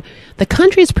changing the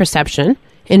country's perception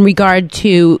in regard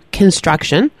to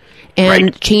construction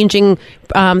and changing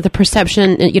the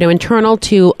perception, internal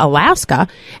to Alaska,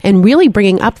 and really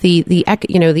bringing up the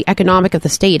economic of the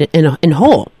state in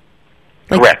whole.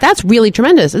 Correct. That's really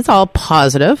tremendous. It's all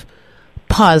positive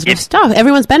stuff.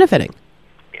 Everyone's benefiting.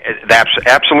 That's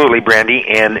absolutely, Brandy.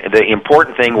 And the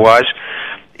important thing was,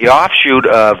 the offshoot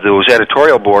of those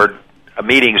editorial board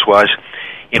meetings was,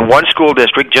 in one school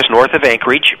district just north of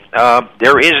Anchorage,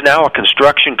 there is now a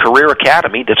construction career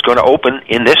academy that's going to open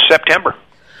in this September.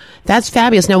 That's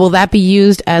fabulous. Now, will that be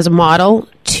used as a model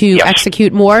to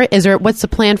execute more? What's the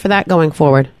plan for that going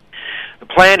forward? The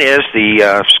plan is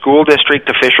the school district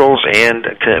officials and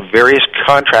various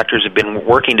contractors have been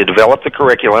working to develop the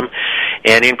curriculum,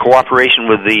 and in cooperation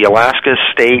with the Alaska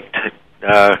State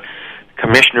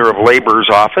Commissioner of Labor's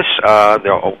office,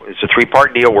 it's a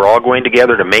 3-part deal. We're all going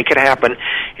together to make it happen,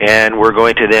 and we're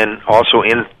going to then also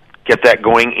get that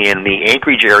going in the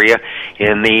Anchorage area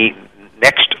in the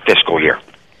next fiscal year.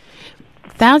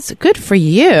 That's good for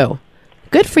you.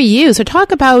 Good for you. So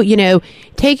talk about,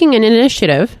 taking an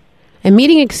initiative and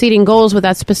meeting exceeding goals with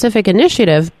that specific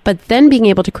initiative, but then being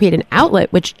able to create an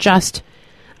outlet which just,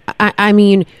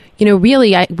 we're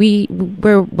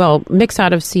mixed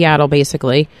out of Seattle,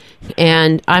 basically,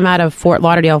 and I'm out of Fort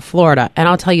Lauderdale, Florida, and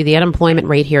I'll tell you the unemployment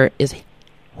rate here is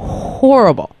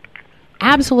horrible.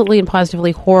 Absolutely and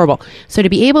positively horrible. So to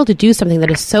be able to do something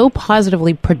that is so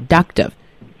positively productive.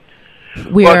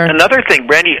 Well, another thing,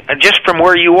 Brandy, just from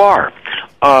where you are,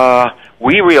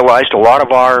 we realized a lot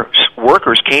of our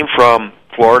workers came from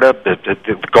Florida,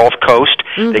 the Gulf Coast.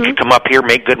 Mm-hmm. They could come up here,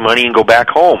 make good money, and go back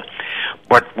home.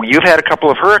 But you've had a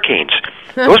couple of hurricanes.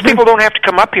 Those people don't have to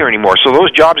come up here anymore, so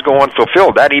those jobs go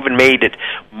unfulfilled. That even made it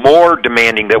more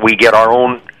demanding that we get our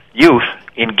own youth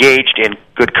engaged in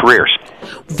good careers.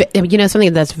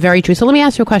 Something that's very true. So let me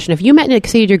ask you a question. If you met and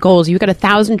exceeded your goals, you've got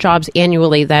 1,000 jobs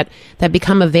annually that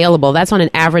become available. That's on an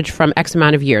average from X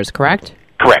amount of years, correct?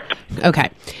 Correct. Okay.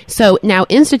 So now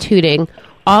instituting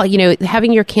all,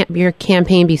 having your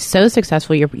campaign be so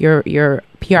successful, your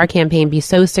PR campaign be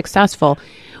so successful,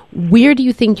 where do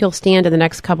you think you'll stand in the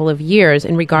next couple of years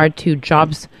in regard to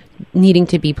jobs needing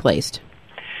to be placed?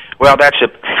 Well, that's a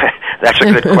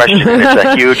good question. It's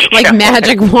a huge challenge.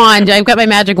 Magic wand. I've got my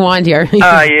magic wand here.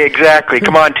 Yeah, exactly.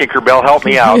 Come on, Tinkerbell, help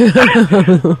me out.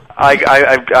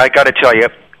 I got to tell you,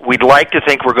 we'd like to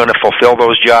think we're going to fulfill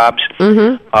those jobs.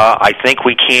 Mm-hmm. I think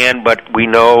we can, but we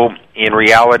know in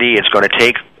reality it's going to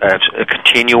take a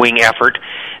continuing effort.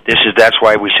 That's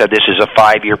why we said this is a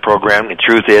 5-year program. The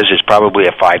truth is, it's probably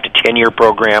a 5 to 10-year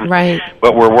program. Right.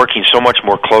 But we're working so much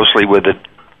more closely with the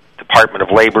Department of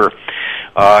Labor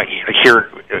here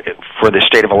for the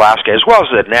state of Alaska, as well as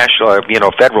the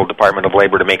national, federal Department of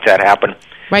Labor to make that happen.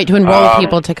 Right, to enroll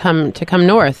people to come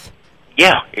north.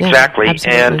 Yeah, exactly.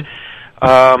 Yeah, and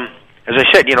as I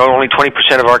said, only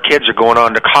 20% of our kids are going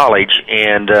on to college,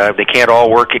 and they can't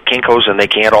all work at Kinko's, and they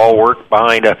can't all work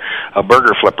behind a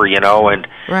burger flipper, and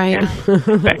right.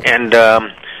 and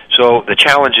so the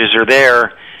challenges are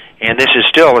there, and this is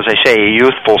still, as I say, a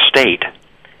youthful state.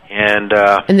 And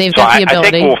they've got the ability.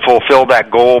 I think we'll fulfill that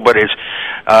goal, but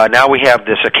now we have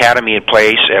this academy in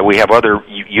place. We have other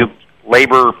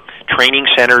labor training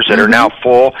centers that are now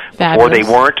full. Before they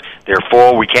weren't. They're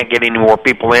full. We can't get any more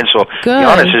people in. So the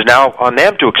onus is now on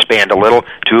them to expand a little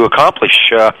to accomplish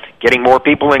getting more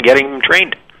people and getting them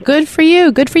trained. Good for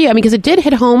you. Good for you. I mean, because it did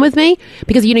hit home with me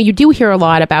because, you do hear a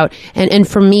lot about, and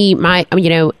for me,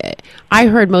 I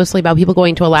heard mostly about people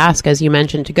going to Alaska, as you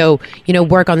mentioned, to go,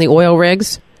 work on the oil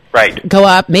rigs. Right. Go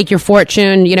up, make your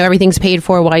fortune, everything's paid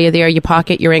for while you're there, you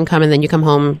pocket your income, and then you come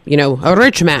home, a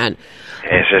rich man.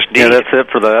 Yeah, that's it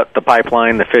for the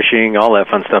pipeline, the fishing, all that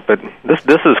fun stuff. But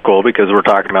this is cool because we're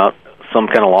talking about some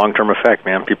kind of long-term effect,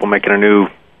 man. People making a new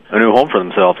home for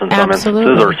themselves in some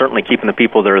instances, or certainly keeping the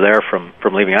people that are there from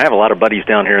leaving. I have a lot of buddies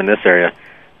down here in this area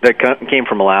that came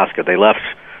from Alaska. They left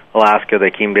Alaska,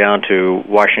 they came down to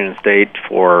Washington State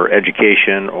for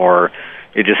education, or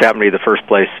it just happened to be the first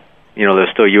place, that was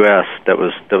still U.S. that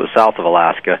was south of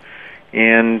Alaska.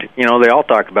 And, they all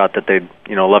talk about that they'd,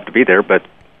 love to be there, but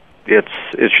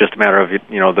it's just a matter of,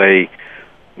 they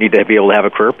need to be able to have a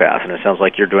career path, and it sounds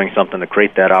like you're doing something to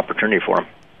create that opportunity for them.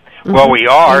 Well, we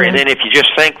are, and then if you just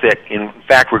think that, in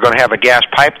fact, we're going to have a gas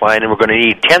pipeline, and we're going to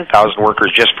need 10,000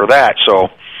 workers just for that, so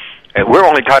we're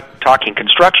only talking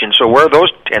construction, so where are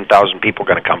those 10,000 people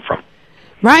going to come from?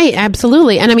 Right,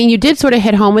 absolutely. And I mean, you did sort of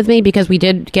hit home with me because we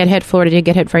did get hit, Florida did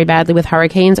get hit very badly with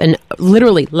hurricanes, and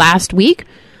literally last week,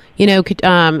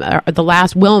 the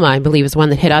last Wilma, I believe, is the one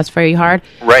that hit us very hard.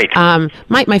 Right.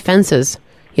 My fences,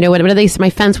 what do they say? My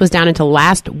fence was down until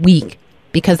last week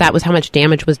because that was how much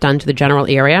damage was done to the general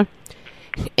area.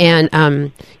 And,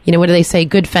 what do they say?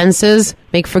 Good fences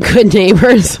make for good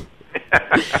neighbors.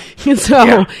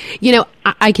 So,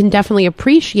 I can definitely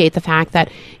appreciate the fact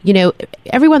that,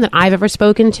 everyone that I've ever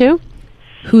spoken to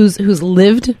who's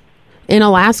lived in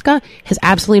Alaska has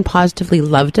absolutely and positively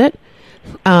loved it.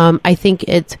 I think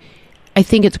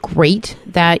it's great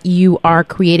that you are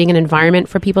creating an environment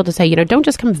for people to say, don't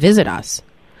just come visit us.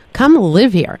 Come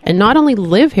live here, and not only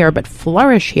live here, but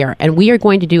flourish here. And we are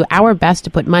going to do our best to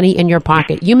put money in your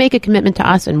pocket. You make a commitment to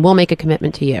us, and we'll make a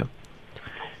commitment to you.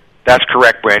 That's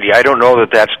correct, Brandy. I don't know that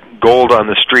that's gold on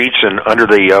the streets and under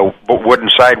the wooden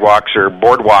sidewalks or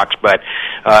boardwalks, but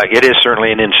it is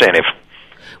certainly an incentive.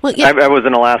 Well, yeah. I was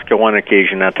in Alaska one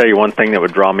occasion. I'll tell you one thing that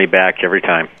would draw me back every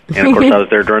time. And, of course, I was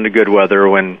there during the good weather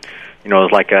when, it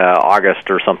was like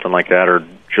August or something like that, or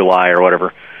July or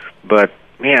whatever. But,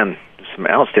 man, some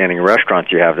outstanding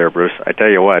restaurants you have there, Bruce. I tell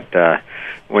you what,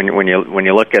 when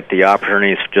you look at the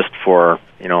opportunities just for,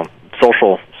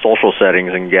 social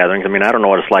settings and gatherings, I mean, I don't know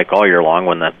what it's like all year long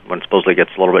when it supposedly gets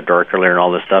a little bit dark earlier and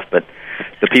all this stuff, but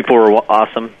the people were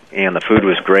awesome, and the food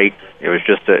was great. It was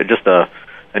just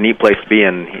a neat place to be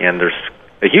in, and there's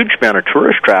a huge amount of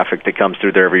tourist traffic that comes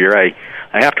through there every year. I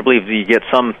have to believe you get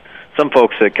some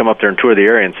folks that come up there and tour the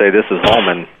area and say this is home,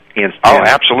 and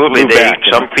absolutely.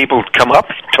 Some people come up,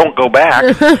 don't go back,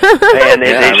 and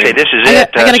they say this is it.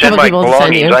 Send my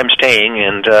belongings. I'm staying,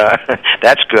 and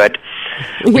that's good.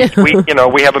 We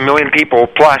have 1 million people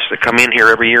plus that come in here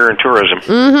every year in tourism.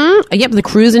 Mm-hmm. Yep, the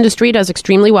cruise industry does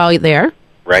extremely well there.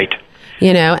 Right.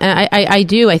 And I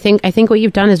do. I think what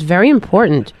you've done is very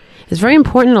important. It's very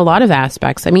important in a lot of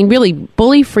aspects. I mean, really,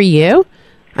 bully for you.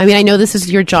 I mean, I know this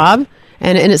is your job,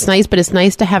 and it's nice, but it's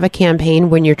nice to have a campaign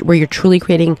where you're truly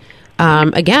creating.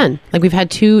 Again, like we've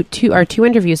had our two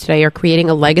interviews today are creating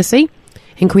a legacy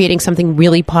and creating something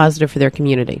really positive for their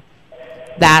community.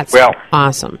 That's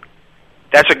awesome.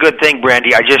 That's a good thing,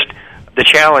 Brandy. The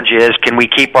challenge is, can we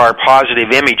keep our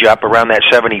positive image up around that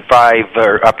 75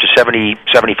 or up to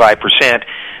 75%,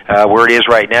 where it is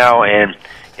right now? And,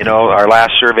 our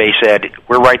last survey said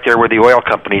we're right there with the oil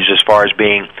companies as far as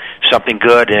being something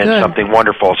good and something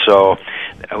wonderful. So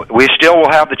we still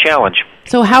will have the challenge.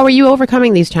 So how are you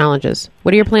overcoming these challenges?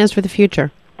 What are your plans for the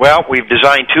future? Well, we've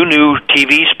designed 2 new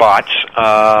TV spots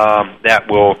that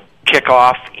will kick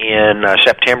off in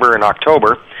September and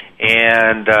October.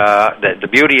 And the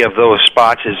beauty of those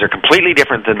spots is they're completely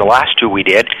different than the last 2 we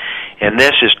did. And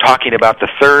this is talking about the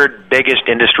 3rd biggest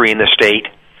industry in the state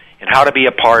and how to be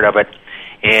a part of it.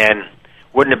 And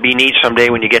wouldn't it be neat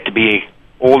someday when you get to be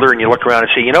older and you look around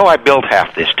and say, I built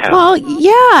half this town. Well,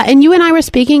 yeah, and you and I were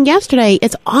speaking yesterday.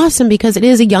 It's awesome because it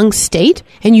is a young state,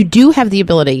 and you do have the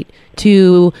ability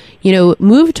to,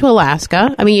 move to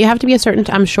Alaska. I mean, you have to be a certain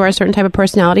type of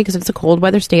personality because it's a cold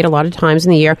weather state a lot of times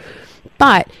in the year.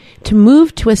 But to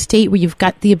move to a state where you've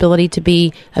got the ability to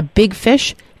be a big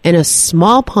fish in a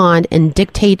small pond and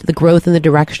dictate the growth and the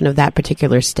direction of that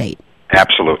particular state.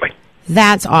 Absolutely.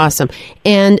 That's awesome.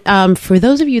 And for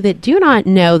those of you that do not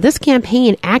know, this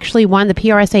campaign actually won the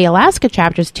PRSA Alaska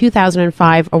Chapter's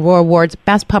 2005 Aurora Awards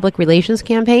Best Public Relations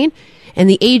Campaign and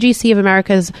the AGC of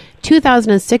America's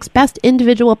 2006 Best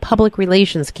Individual Public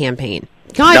Relations Campaign.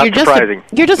 God, you're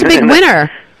just a big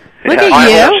winner. Look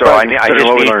at you. So I just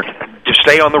need to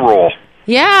stay on the roll.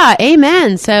 Yeah,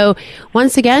 amen. So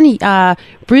once again,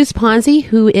 Bruce Ponzi,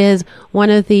 who is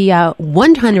one of the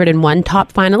 101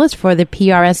 top finalists for the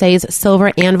PRSA's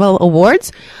Silver Anvil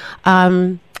Awards,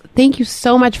 thank you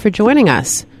so much for joining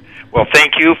us. Well,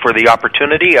 thank you for the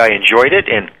opportunity. I enjoyed it,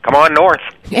 and come on north.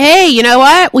 Hey, you know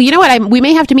what? Well, you know what? We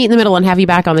may have to meet in the middle and have you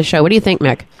back on the show. What do you think,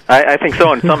 Mick? I think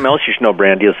so, and something else you should know,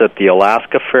 Brandy, is that the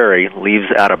Alaska Ferry leaves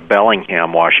out of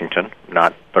Bellingham, Washington,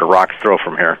 but a rock's throw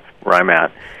from here. where I'm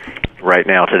at right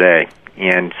now today.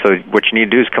 And so what you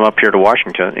need to do is come up here to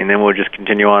Washington, and then we'll just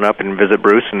continue on up and visit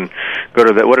Bruce and go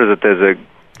to there's a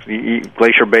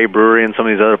Glacier Bay Brewery and some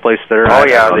of these other places there. Oh,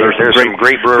 yeah, there's some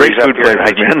great breweries up here.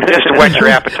 Just to whet your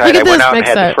appetite, I went out and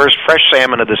had the first fresh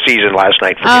salmon of the season last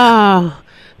night for dinner.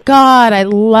 God, I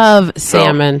love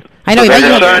salmon. I know,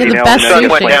 the best sun sushi.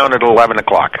 Went down at 11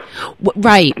 o'clock.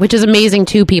 Right, which is amazing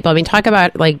too, people. I mean, talk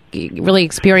about like really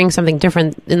experiencing something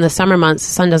different in the summer months.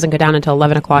 The sun doesn't go down until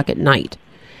 11 o'clock at night.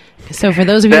 So for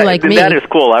those of you like me... That is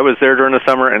cool. I was there during the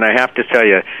summer, and I have to tell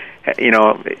you,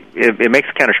 it makes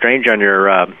it kind of strange on your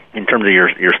in terms of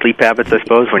your sleep habits, I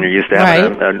suppose, when you're used to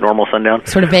having a normal sundown.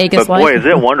 Sort of Vegas But boy, is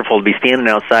it wonderful to be standing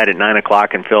outside at 9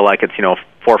 o'clock and feel like it's 4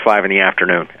 or 5 in the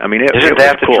afternoon. I mean, it was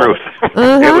cool. Truth?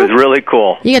 It was really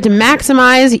cool. You get to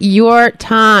maximize your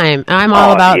time. I'm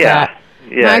all about that.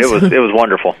 Yeah, it was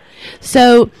wonderful.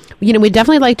 So, we'd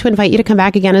definitely like to invite you to come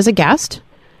back again as a guest.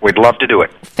 We'd love to do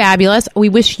it. Fabulous. We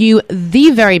wish you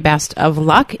the very best of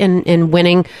luck in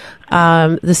winning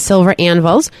the Silver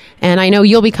Anvils. And I know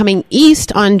you'll be coming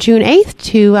east on June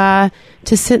 8th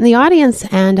to sit in the audience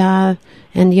and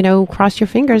cross your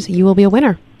fingers. You will be a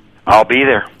winner. I'll be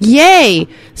there. Yay!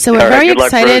 So we're very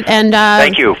excited. And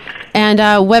thank you. And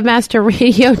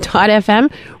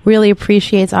webmasterradio.fm really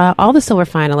appreciates all the silver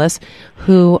finalists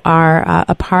who are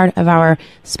a part of our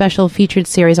special featured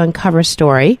series on Cover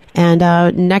Story. And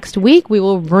next week, we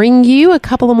will bring you a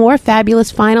couple of more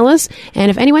fabulous finalists. And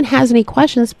if anyone has any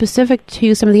questions specific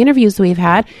to some of the interviews that we've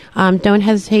had, don't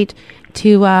hesitate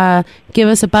to give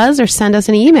us a buzz or send us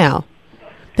an email.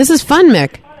 This is fun,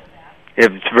 Mick.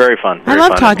 It's very fun. I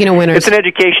love talking to winners. It's an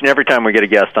education every time we get a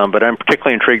guest on, but I'm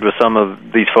particularly intrigued with some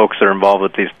of these folks that are involved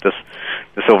with the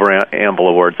Silver Anvil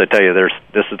Awards. I tell you,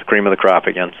 this is the cream of the crop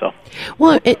again. So,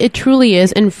 well, it truly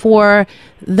is. And for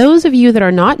those of you that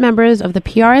are not members of the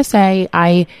PRSA,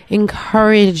 I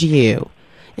encourage you,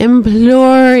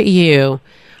 implore you.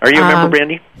 Are you a member,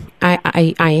 Brandy? I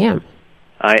am.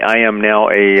 I am now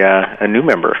a new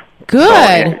member.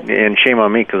 Good. And shame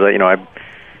on me because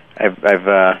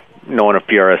I've known of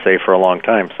PRSA for a long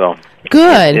time, so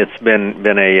good. It's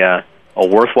been a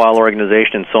worthwhile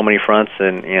organization in so many fronts,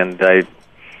 and I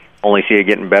only see it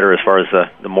getting better as far as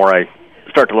the more I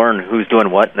start to learn who's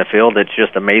doing what in the field. It's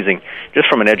just amazing, just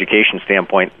from an education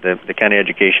standpoint, the kind of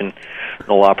educational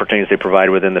opportunities they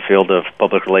provide within the field of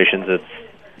public relations.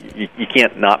 You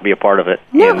can't not be a part of it.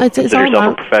 No, and it's consider all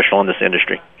yourself about a professional in this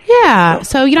industry. Yeah.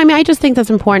 So, I just think that's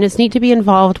important. It's neat to be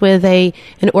involved with an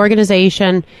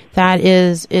organization that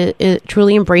it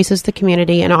truly embraces the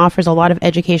community and offers a lot of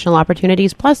educational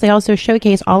opportunities. Plus, they also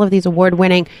showcase all of these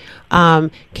award-winning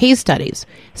case studies.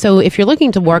 So, if you're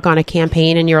looking to work on a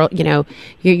campaign and you're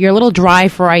a little dry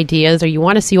for ideas, or you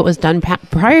want to see what was done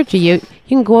prior to you,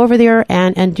 you can go over there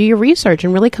and do your research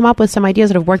and really come up with some ideas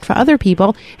that have worked for other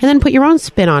people, and then put your own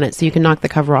spin on it so you can knock the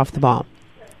cover off the ball.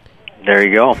 There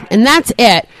you go. And that's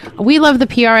it. We love the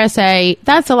PRSA.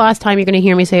 That's the last time you're going to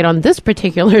hear me say it on this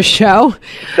particular show.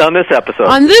 On this episode.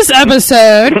 And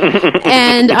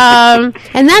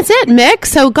that's it, Mick.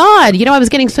 So, God, I was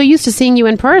getting so used to seeing you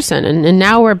in person, and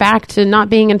now we're back to not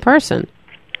being in person.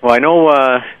 Well, I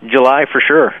know July for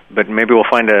sure, but maybe we'll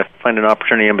find an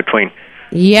opportunity in between.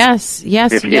 Yes.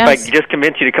 If I could just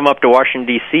convince you to come up to Washington,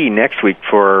 D.C. next week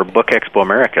for Book Expo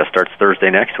America, starts Thursday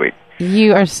next week.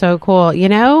 You are so cool.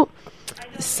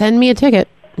 Send me a ticket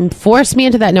and force me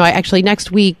into that. No,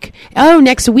 next week,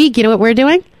 you know what we're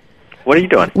doing? What are you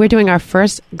doing? We're doing our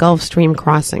first Gulf Stream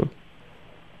crossing.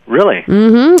 Really?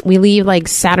 Mm-hmm. We leave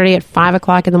Saturday at 5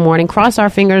 o'clock in the morning. Cross our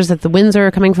fingers that the winds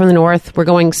are coming from the north. We're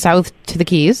going south to the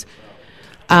Keys.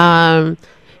 Or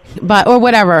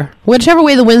whichever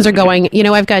way the winds are going.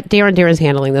 I've got Darren. Darren's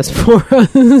handling this for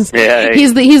us. Yeah,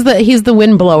 he's the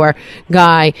wind blower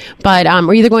guy. But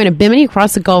we're either going to Bimini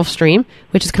across the Gulf Stream,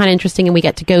 which is kind of interesting, and we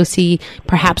get to go see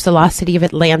perhaps the lost city of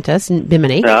Atlantis in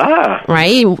Bimini. Ah,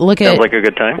 right. Sounds like a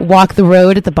good time. Walk the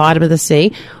road at the bottom of the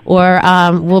sea, or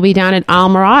we'll be down at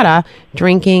Almirada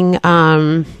drinking.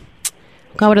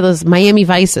 What are those? Miami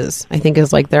Vices, I think,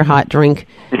 is their hot drink.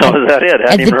 No, is that it?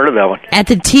 I hadn't even heard of that one. At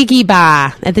the Tiki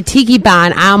Bar in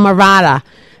Almirada.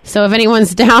 So if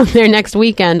anyone's down there next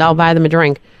weekend, I'll buy them a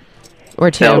drink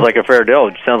or two. Sounds like a fair deal.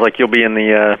 It sounds like you'll be in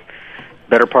the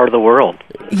better part of the world.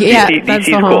 Yeah, DC's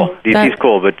cool. DC's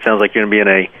cool, but it sounds like you're going to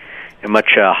be in a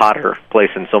much hotter place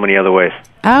in so many other ways.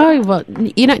 Oh, well,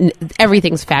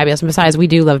 everything's fabulous. And besides, we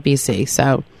do love BC,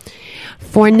 so...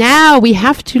 For now, we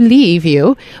have to leave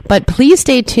you, but please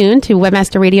stay tuned to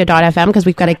webmasterradio.fm because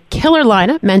we've got a killer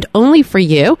lineup meant only for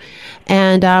you,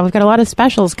 and we've got a lot of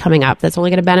specials coming up that's only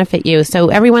going to benefit you. So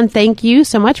everyone, thank you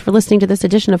so much for listening to this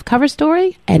edition of Cover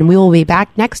Story, and we will be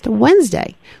back next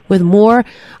Wednesday with more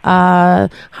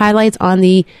highlights on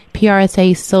the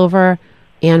PRSA Silver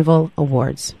Anvil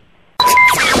Awards.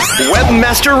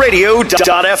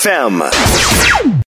 Webmasterradio.fm